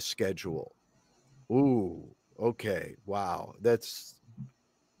changing the schedule. Ooh, okay. Wow. That's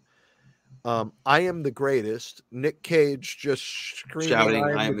I am the greatest. Nick Cage just screaming Shouting,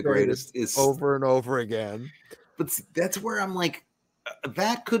 I am "I the am the greatest greatest" is, over and over again. but that's where I'm like,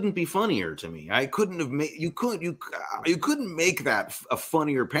 that couldn't be funnier to me. I couldn't have made you couldn't make that a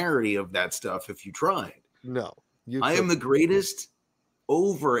funnier parody of that stuff if you tried. No, you I am the couldn't. greatest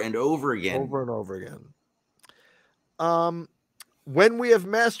over and over again. Over and over again. When we have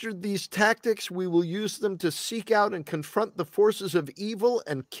mastered these tactics, we will use them to seek out and confront the forces of evil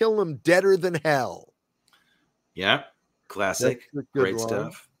and kill them deader than hell. Yeah, classic, That's a good great line.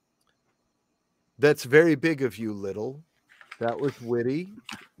 stuff. That's very big of you, Little. That was witty.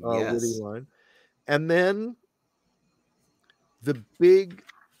 Yes. Witty line. And then the big,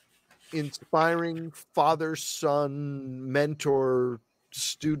 inspiring father-son,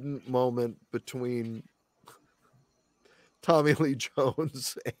 mentor-student moment between Tommy Lee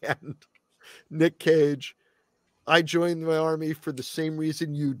Jones and Nick Cage. I joined my army for the same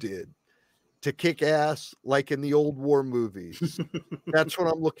reason you did, to kick ass like in the old war movies. That's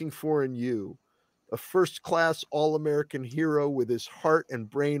what I'm looking for in you. A first-class all-American hero with his heart and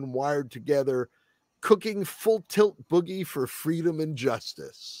brain wired together, cooking full tilt boogie for freedom and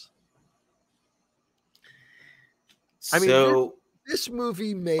justice. I mean, this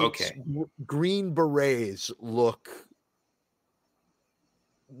movie makes Green Berets look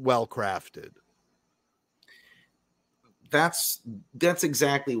well crafted. That's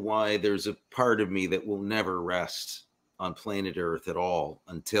exactly why there's a part of me that will never rest on planet Earth at all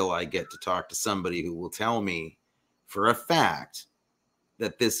until I get to talk to somebody who will tell me for a fact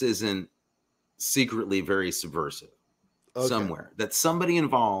that this isn't secretly very subversive somewhere, that somebody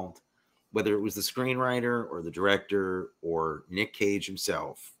involved, whether it was the screenwriter or the director or Nick Cage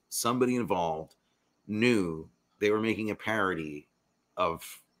himself, somebody involved knew they were making a parody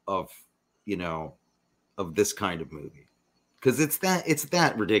of this kind of movie, because it's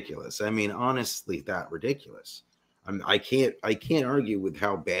that ridiculous. I mean, honestly, that ridiculous. I can't argue with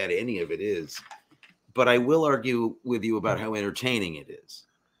how bad any of it is, but I will argue with you about how entertaining it is,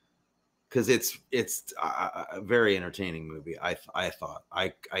 because it's a very entertaining movie. I thought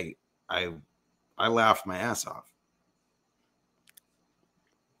I laughed my ass off.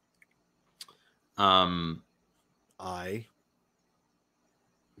 I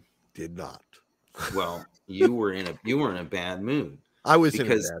did not. Well, you were in a bad mood. I was in a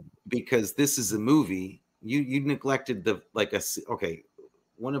bad mood. Because this is a movie you neglected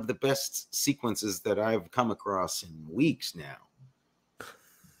one of the best sequences that I've come across in weeks now.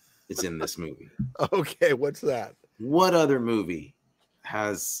 It's in this movie. Okay, what's that? What other movie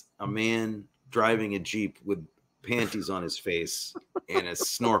has a man driving a Jeep with panties on his face and a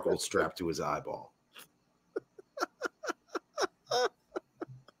snorkel strapped to his eyeball?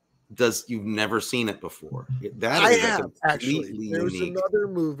 You've never seen it before? That I is have, actually. There's unique. another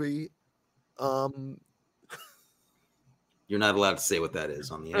movie. You're not allowed to say what that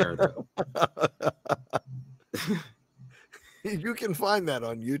is on the air, though. You can find that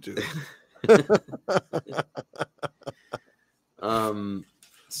on YouTube.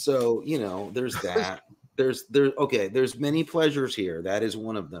 So there's that. There's many pleasures here. That is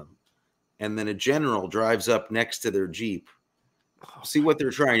one of them. And then a general drives up next to their Jeep. See what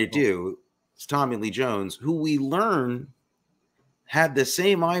they're trying to do. It's Tommy Lee Jones, who we learn had the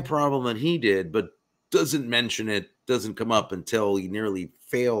same eye problem that he did, but doesn't mention it, doesn't come up until he nearly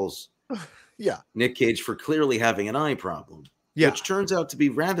fails Yeah. Nick Cage for clearly having an eye problem, which turns out to be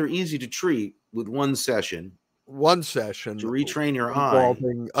rather easy to treat with one session. One session to retrain your eye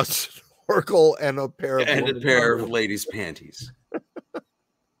involving a snorkel and a pair of ladies' panties.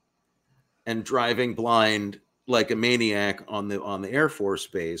 And driving blind like a maniac on the Air Force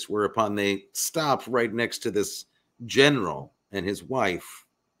base, whereupon they stop right next to this general and his wife,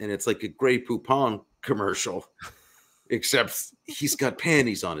 and it's like a Grey Poupon commercial, except he's got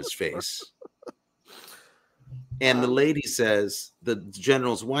panties on his face. And the lady says, the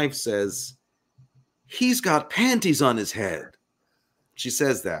general's wife says, he's got panties on his head. She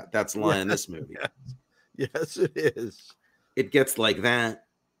says that. That's the line in this movie. Yes, it is. It gets like that.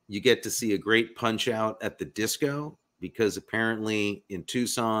 You get to see a great punch out at the disco, because apparently in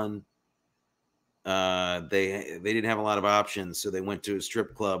Tucson, they didn't have a lot of options, so they went to a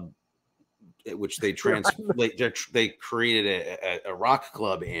strip club, which they they created a rock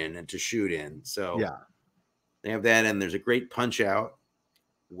club in and to shoot in. So yeah, they have that, and there's a great punch out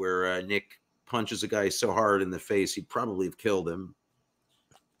where Nick punches a guy so hard in the face he'd probably have killed him.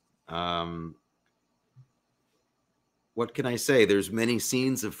 What can I say? There's many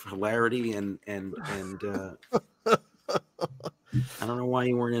scenes of hilarity and I don't know why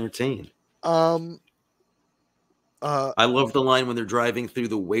you weren't entertained. I love the line when they're driving through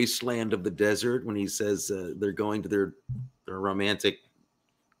the wasteland of the desert, when he says they're going to their romantic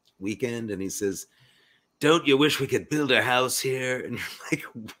weekend, and he says, "Don't you wish we could build a house here?" And you're like,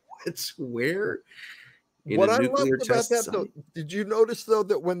 "What's where?" What I loved about that, though, did you notice, though,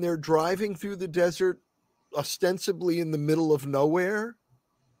 that when they're driving through the desert, ostensibly in the middle of nowhere,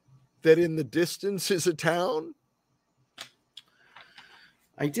 that in the distance is a town?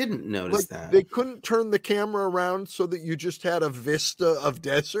 I didn't notice that. They couldn't turn the camera around so that you just had a vista of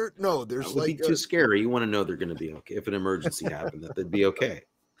desert. No, there's that would be too scary. You want to know they're going to be okay. If an emergency happened, that they'd be okay.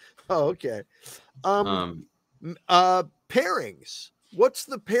 Oh, okay. Pairings. What's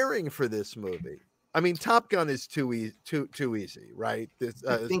the pairing for this movie? I mean, Top Gun is too easy, right?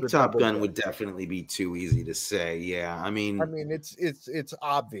 I think Top Gun would definitely be too easy to say. Yeah, I mean, it's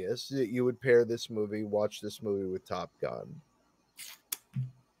obvious that you would pair this movie, watch this movie with Top Gun.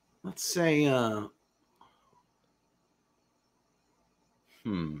 Let's say,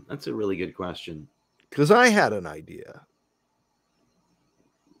 that's a really good question. Because I had an idea.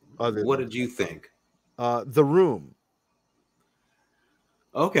 What did you think? The Room.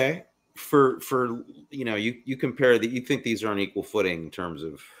 Okay. For you compare that, you think these are on equal footing in terms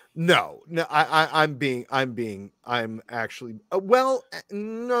of no I'm actually well,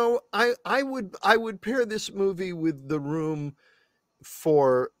 no, I would pair this movie with The Room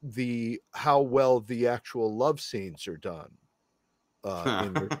for how well the actual love scenes are done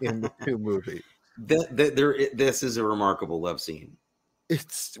in the two movies. This is a remarkable love scene.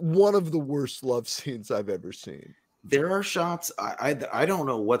 It's one of the worst love scenes I've ever seen. There are shots. I don't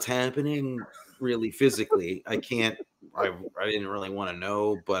know what's happening really physically. I didn't really want to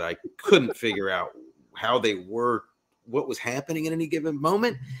know, but I couldn't figure out how they were, what was happening at any given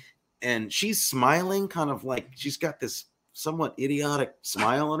moment. And she's smiling, kind of like she's got this somewhat idiotic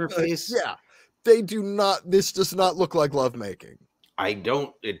smile on her face. Yeah, this does not look like lovemaking.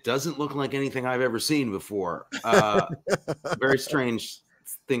 It doesn't look like anything I've ever seen before. Very strange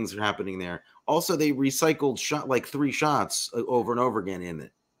things are happening there. Also, they recycled like 3 shots over and over again in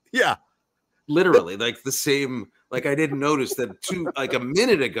it. Yeah. Literally, like the same, like I didn't notice that like a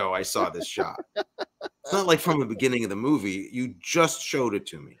minute ago I saw this shot. It's not like from the beginning of the movie. You just showed it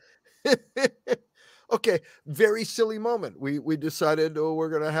to me. Okay, very silly moment. We decided we're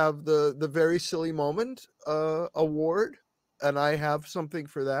going to have the very silly moment award, and I have something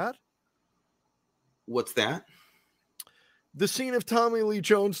for that. What's that? The scene of Tommy Lee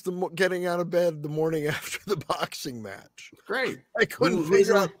Jones getting out of bed the morning after the boxing match. Great. I couldn't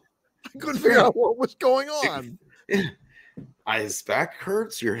figure out what was going on. His back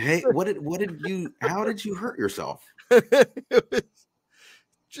hurts. Your head. How did you hurt yourself? It was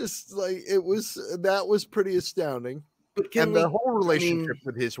just like that was pretty astounding. But the whole relationship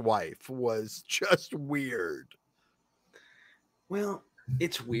with his wife was just weird. Well,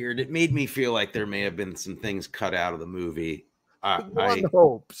 it's weird. It made me feel like there may have been some things cut out of the movie. One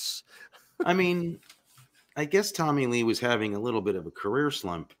hopes. I mean, I guess Tommy Lee was having a little bit of a career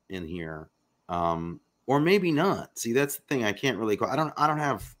slump in here, or maybe not. See, that's the thing. I can't really call. I don't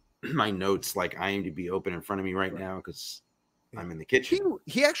have my notes like IMDb open in front of me right now because I'm in the kitchen.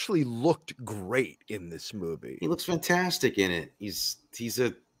 He actually looked great in this movie. He looks fantastic in it. He's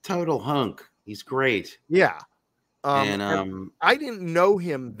a total hunk. He's great. Yeah. And I didn't know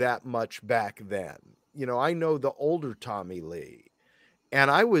him that much back then. I know the older Tommy Lee. And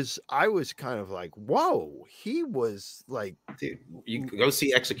I was kind of like, whoa, he was like, dude, you go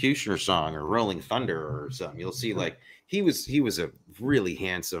see Executioner Song or Rolling Thunder or something. You'll see like he was a really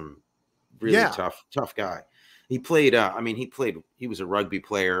handsome, really tough guy. He played he was a rugby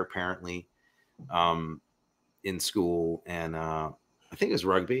player apparently in school, and I think it was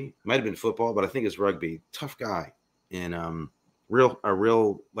rugby. Might have been football, but I think it was rugby. Tough guy, and a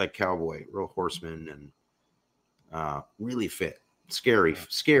real like cowboy, real horseman, and really fit. Scary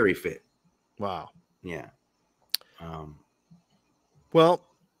fit. Wow. Yeah. Well,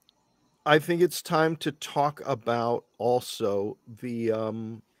 I think it's time to talk about also the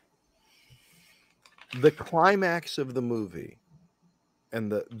climax of the movie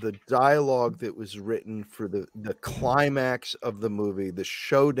and the dialogue that was written for the climax of the movie, the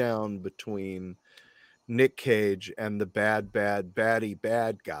showdown between Nick Cage and the bad guy.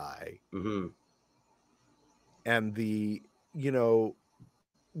 Mm-hmm. And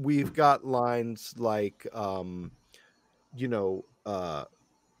we've got lines like I'm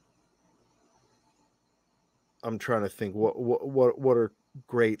trying to think what are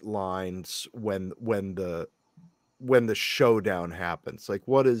great lines when the showdown happens. Like,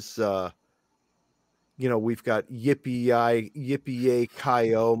 what is we've got yippee yay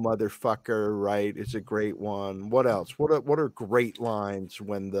ki-yo motherfucker, right? It's a great one. What else? What are great lines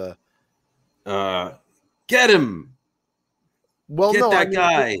when the get him? Well, get that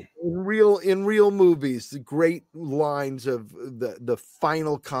guy. In real movies, the great lines of the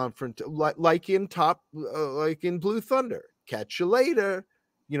final confront, like in Blue Thunder, catch you later,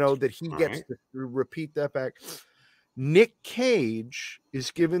 that he gets to repeat that back. Nick Cage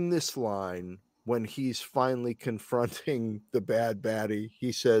is given this line when he's finally confronting the bad baddie.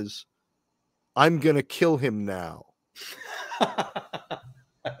 He says, "I'm gonna kill him now."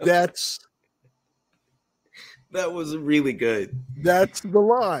 That was really good. That's the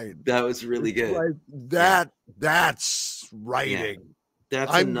line. That was really good. Like that's writing. Yeah.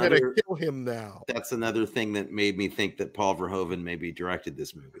 I'm gonna kill him now. That's another thing that made me think that Paul Verhoeven maybe directed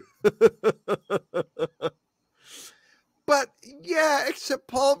this movie. But yeah, except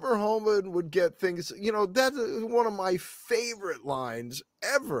Paul Verhoeven would get things. That's one of my favorite lines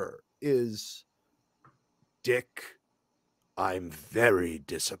ever. Is Dick, I'm very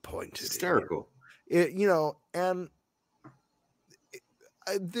disappointed. Hysterical. And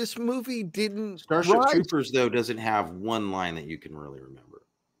this movie didn't. Starship Troopers, though, doesn't have one line that you can really remember.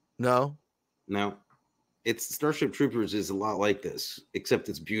 No. It's Starship Troopers is a lot like this, except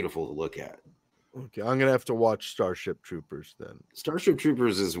it's beautiful to look at. Okay, I'm gonna have to watch Starship Troopers then. Starship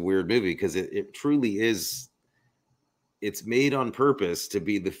Troopers is a weird movie because it truly is. It's made on purpose to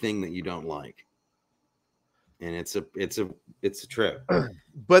be the thing that you don't like. And it's a trip.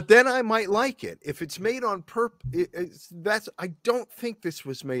 But then I might like it if it's made on purpose. I don't think this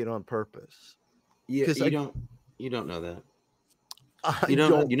was made on purpose. Yeah, you don't know that. You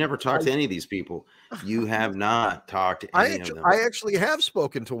never talked to any of these people. You have not talked to any of them. I actually have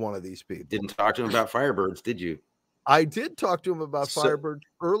spoken to one of these people. Didn't talk to him about Firebirds, did you? I did talk to him about Firebirds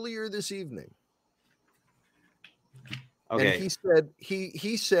earlier this evening. Okay. And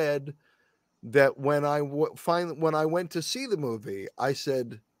he said that when I went to see the movie, I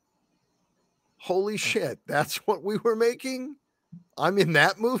said, "Holy shit, that's what we were making? I'm in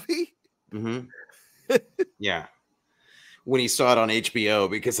that movie?" Mm-hmm. Yeah. When he saw it on HBO,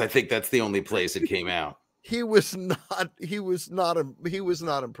 because I think that's the only place it came out. He was not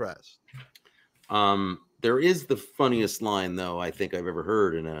impressed. There is the funniest line, though, I think I've ever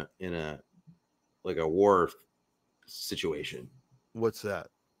heard in a like a war situation. What's that?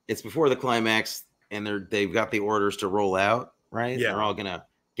 It's before the climax, and they've got the orders to roll out, right? Yeah. They're all gonna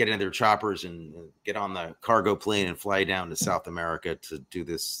get into their choppers and get on the cargo plane and fly down to South America to do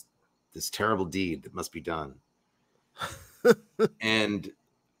this terrible deed that must be done. And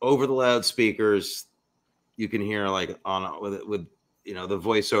over the loudspeakers, you can hear like with the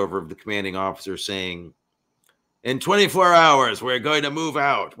voiceover of the commanding officer saying, "In 24 hours, we're going to move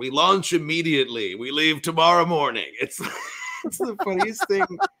out. We launch immediately. We leave tomorrow morning." It's the funniest thing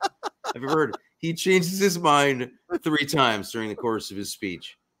I've ever heard. He changes his mind 3 times during the course of his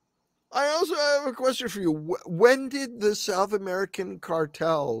speech. I also have a question for you. When did the South American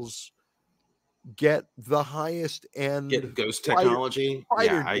cartels get the highest end? Get ghost technology? I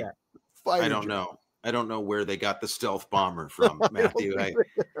don't know. I don't know where they got the stealth bomber from, Matthew. I'm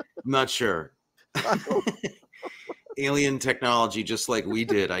not sure. Alien technology, just like we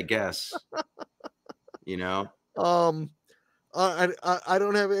did, I guess. I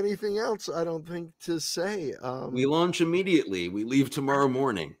don't have anything else, I don't think, to say. We launch immediately. We leave tomorrow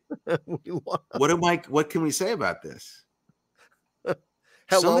morning. What can we say about this?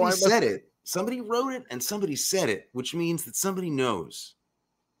 Hello, Somebody said it. Somebody wrote it and somebody said it, which means that somebody knows.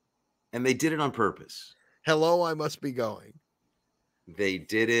 And they did it on purpose. Hello, I must be going. They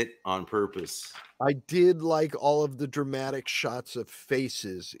did it on purpose. I did like all of the dramatic shots of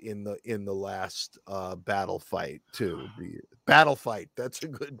faces in the last battle fight too. The battle fight. That's a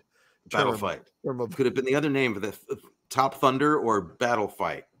good battle fight. Could have been the other name for the Top Thunder or Battle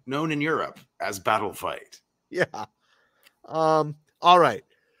Fight, known in Europe as Battle Fight. Yeah. All right.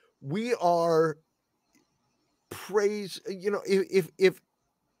 We are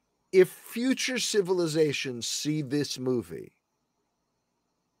if future civilizations see this movie,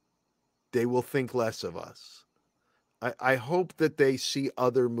 they will think less of us. I hope that they see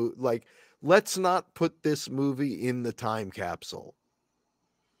other like, let's not put this movie in the time capsule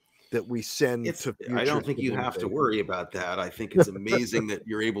that we send to future. I don't think you have to worry about that. I think it's amazing that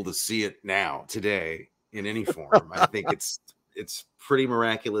you're able to see it now, today, in any form. I think it's pretty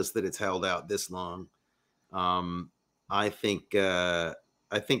miraculous that it's held out this long. I think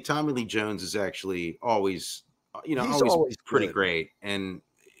Tommy Lee Jones is actually always, always pretty great, and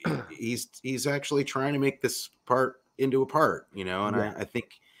he's actually trying to make this part into a part, and yeah. I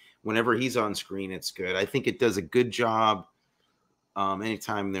think whenever he's on screen, it's good. I think it does a good job.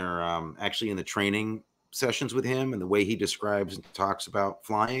 Anytime they're actually in the training sessions with him and the way he describes and talks about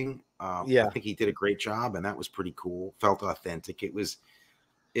flying, I think he did a great job, and that was pretty cool. Felt authentic.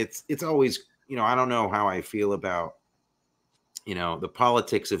 It's always, I don't know how I feel about, the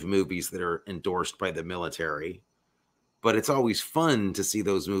politics of movies that are endorsed by the military, but it's always fun to see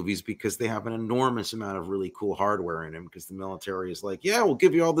those movies because they have an enormous amount of really cool hardware in them, because the military is like, yeah, we'll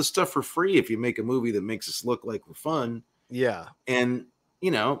give you all this stuff for free if you make a movie that makes us look like we're fun. Yeah. And,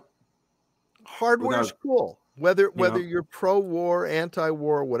 hardware is cool. Whether you're pro-war,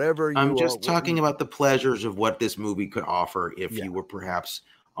 anti-war, whatever. I'm just talking about the pleasures of what this movie could offer if you were perhaps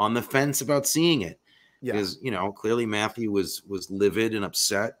on the fence about seeing it. Yeah. Because, clearly Matthew was livid and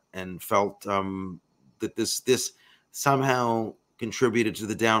upset and felt that this somehow contributed to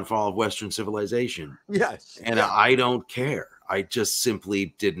the downfall of Western civilization. Yes. And I don't care. I just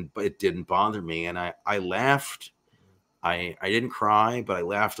simply it didn't bother me. And I laughed. I didn't cry, but I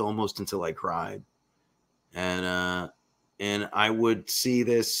laughed almost until I cried. And I would see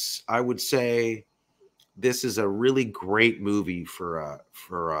this. I would say this is a really great movie for a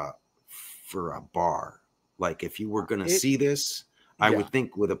bar. Like, if you were going to see this, I would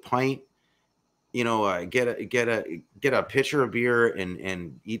think with a pint, get a pitcher of beer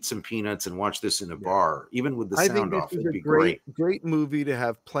and eat some peanuts and watch this in a bar, even with the sound off. It'd be great movie to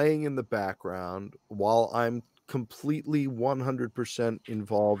have playing in the background while I'm completely 100%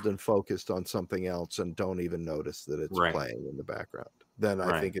 involved and focused on something else and don't even notice that it's playing in the background. Then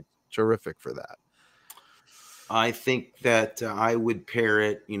I think it's terrific for that. I think that I would pair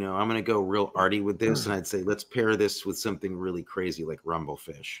it, I'm going to go real arty with this, and I'd say let's pair this with something really crazy like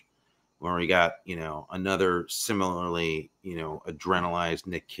Rumblefish, where we got, another similarly, adrenalized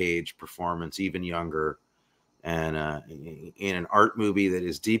Nick Cage performance, even younger, and in an art movie that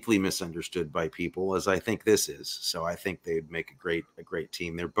is deeply misunderstood by people, as I think this is. So I think they'd make a great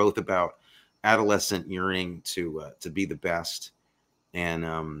team. They're both about adolescent yearning to be the best, and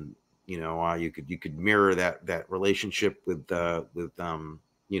you could mirror that relationship with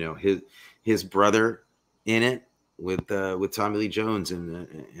his brother in it with Tommy Lee Jones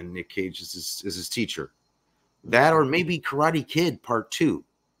and Nick Cage is his teacher. That, or maybe Karate Kid Part 2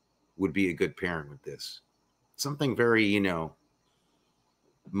 would be a good pairing with this. Something very,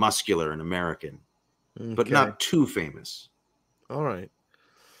 muscular and American, but not too famous. All right.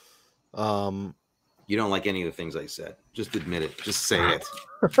 You don't like any of the things I said. Just admit it. Just say it.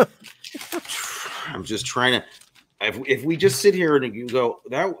 I'm just trying to. If we just sit here and you go,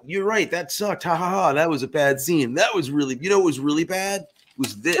 that you're right, that sucked. Ha ha ha. That was a bad scene. That was really, what was really bad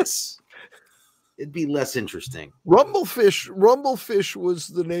was this. It'd be less interesting. Rumblefish was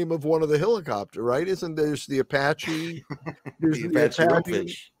the name of one of the helicopters, right? Isn't there's the Apache? There's the Apache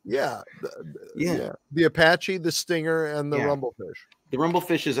Rumblefish. Yeah. The Apache, the Stinger, and the Rumblefish. The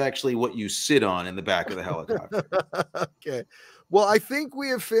Rumblefish is actually what you sit on in the back of the helicopter. Okay. Well, I think we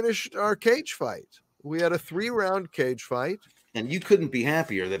have finished our cage fight. We had a 3-round cage fight. And you couldn't be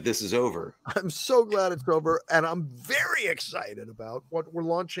happier that this is over. I'm so glad it's over, and I'm very excited about what we're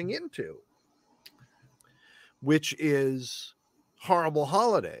launching into, which is Horrible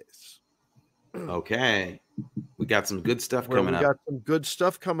Holidays. Okay. We got some good stuff coming up. We got some good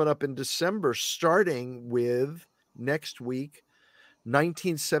stuff coming up in December, starting with next week,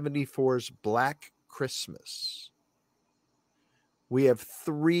 1974's Black Christmas, We have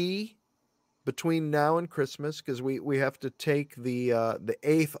 3 between now and Christmas, because we have to take the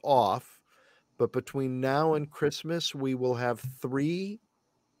 8th off. But between now and Christmas, we will have 3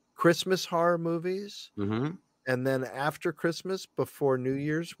 Christmas horror movies. Mm-hmm. And then after Christmas, before New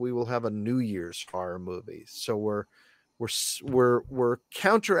Year's, we will have a New Year's horror movie. So we're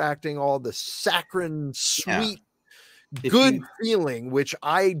counteracting all the saccharine, sweet, good feeling, which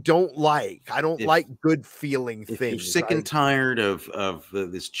I don't like. I don't like good feeling things. If you're sick and tired of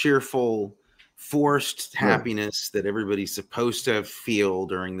this cheerful, forced happiness that everybody's supposed to feel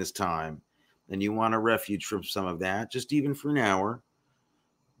during this time, and you want a refuge from some of that, just even for an hour,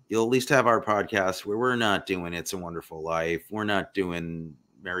 you'll at least have our podcast where we're not doing It's a Wonderful Life. We're not doing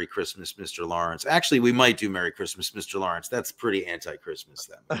Merry Christmas, Mr. Lawrence. Actually, we might do Merry Christmas, Mr. Lawrence. That's pretty anti-Christmas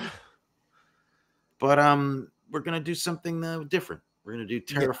then. But we're going to do something different. We're going to do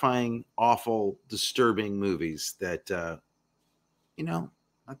terrifying, awful, disturbing movies that, I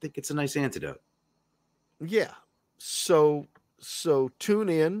think it's a nice antidote. Yeah. So tune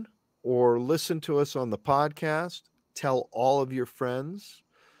in or listen to us on the podcast. Tell all of your friends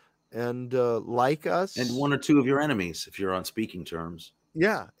and like us. And 1 or 2 of your enemies if you're on speaking terms.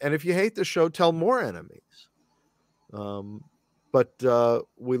 Yeah. And if you hate the show, tell more enemies. But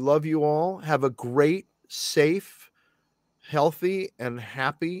we love you all. Have a great, safe, healthy, and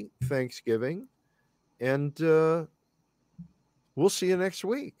happy Thanksgiving. And we'll see you next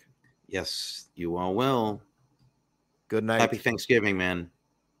week. Yes, you all will. Good night. Happy Thanksgiving, man.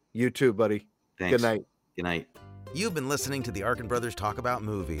 You too, buddy. Thanks. Good night. Good night. You've been listening to the Arkin Brothers talk about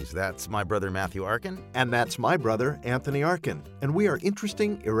movies. That's my brother Matthew Arkin. And that's my brother Anthony Arkin. And we are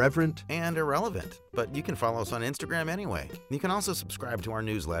interesting, irreverent, and irrelevant. But you can follow us on Instagram anyway. You can also subscribe to our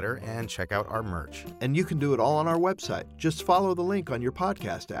newsletter and check out our merch. And you can do it all on our website. Just follow the link on your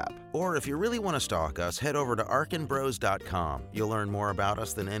podcast app. Or if you really want to stalk us, head over to arkinbros.com. You'll learn more about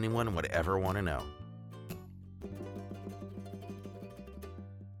us than anyone would ever want to know.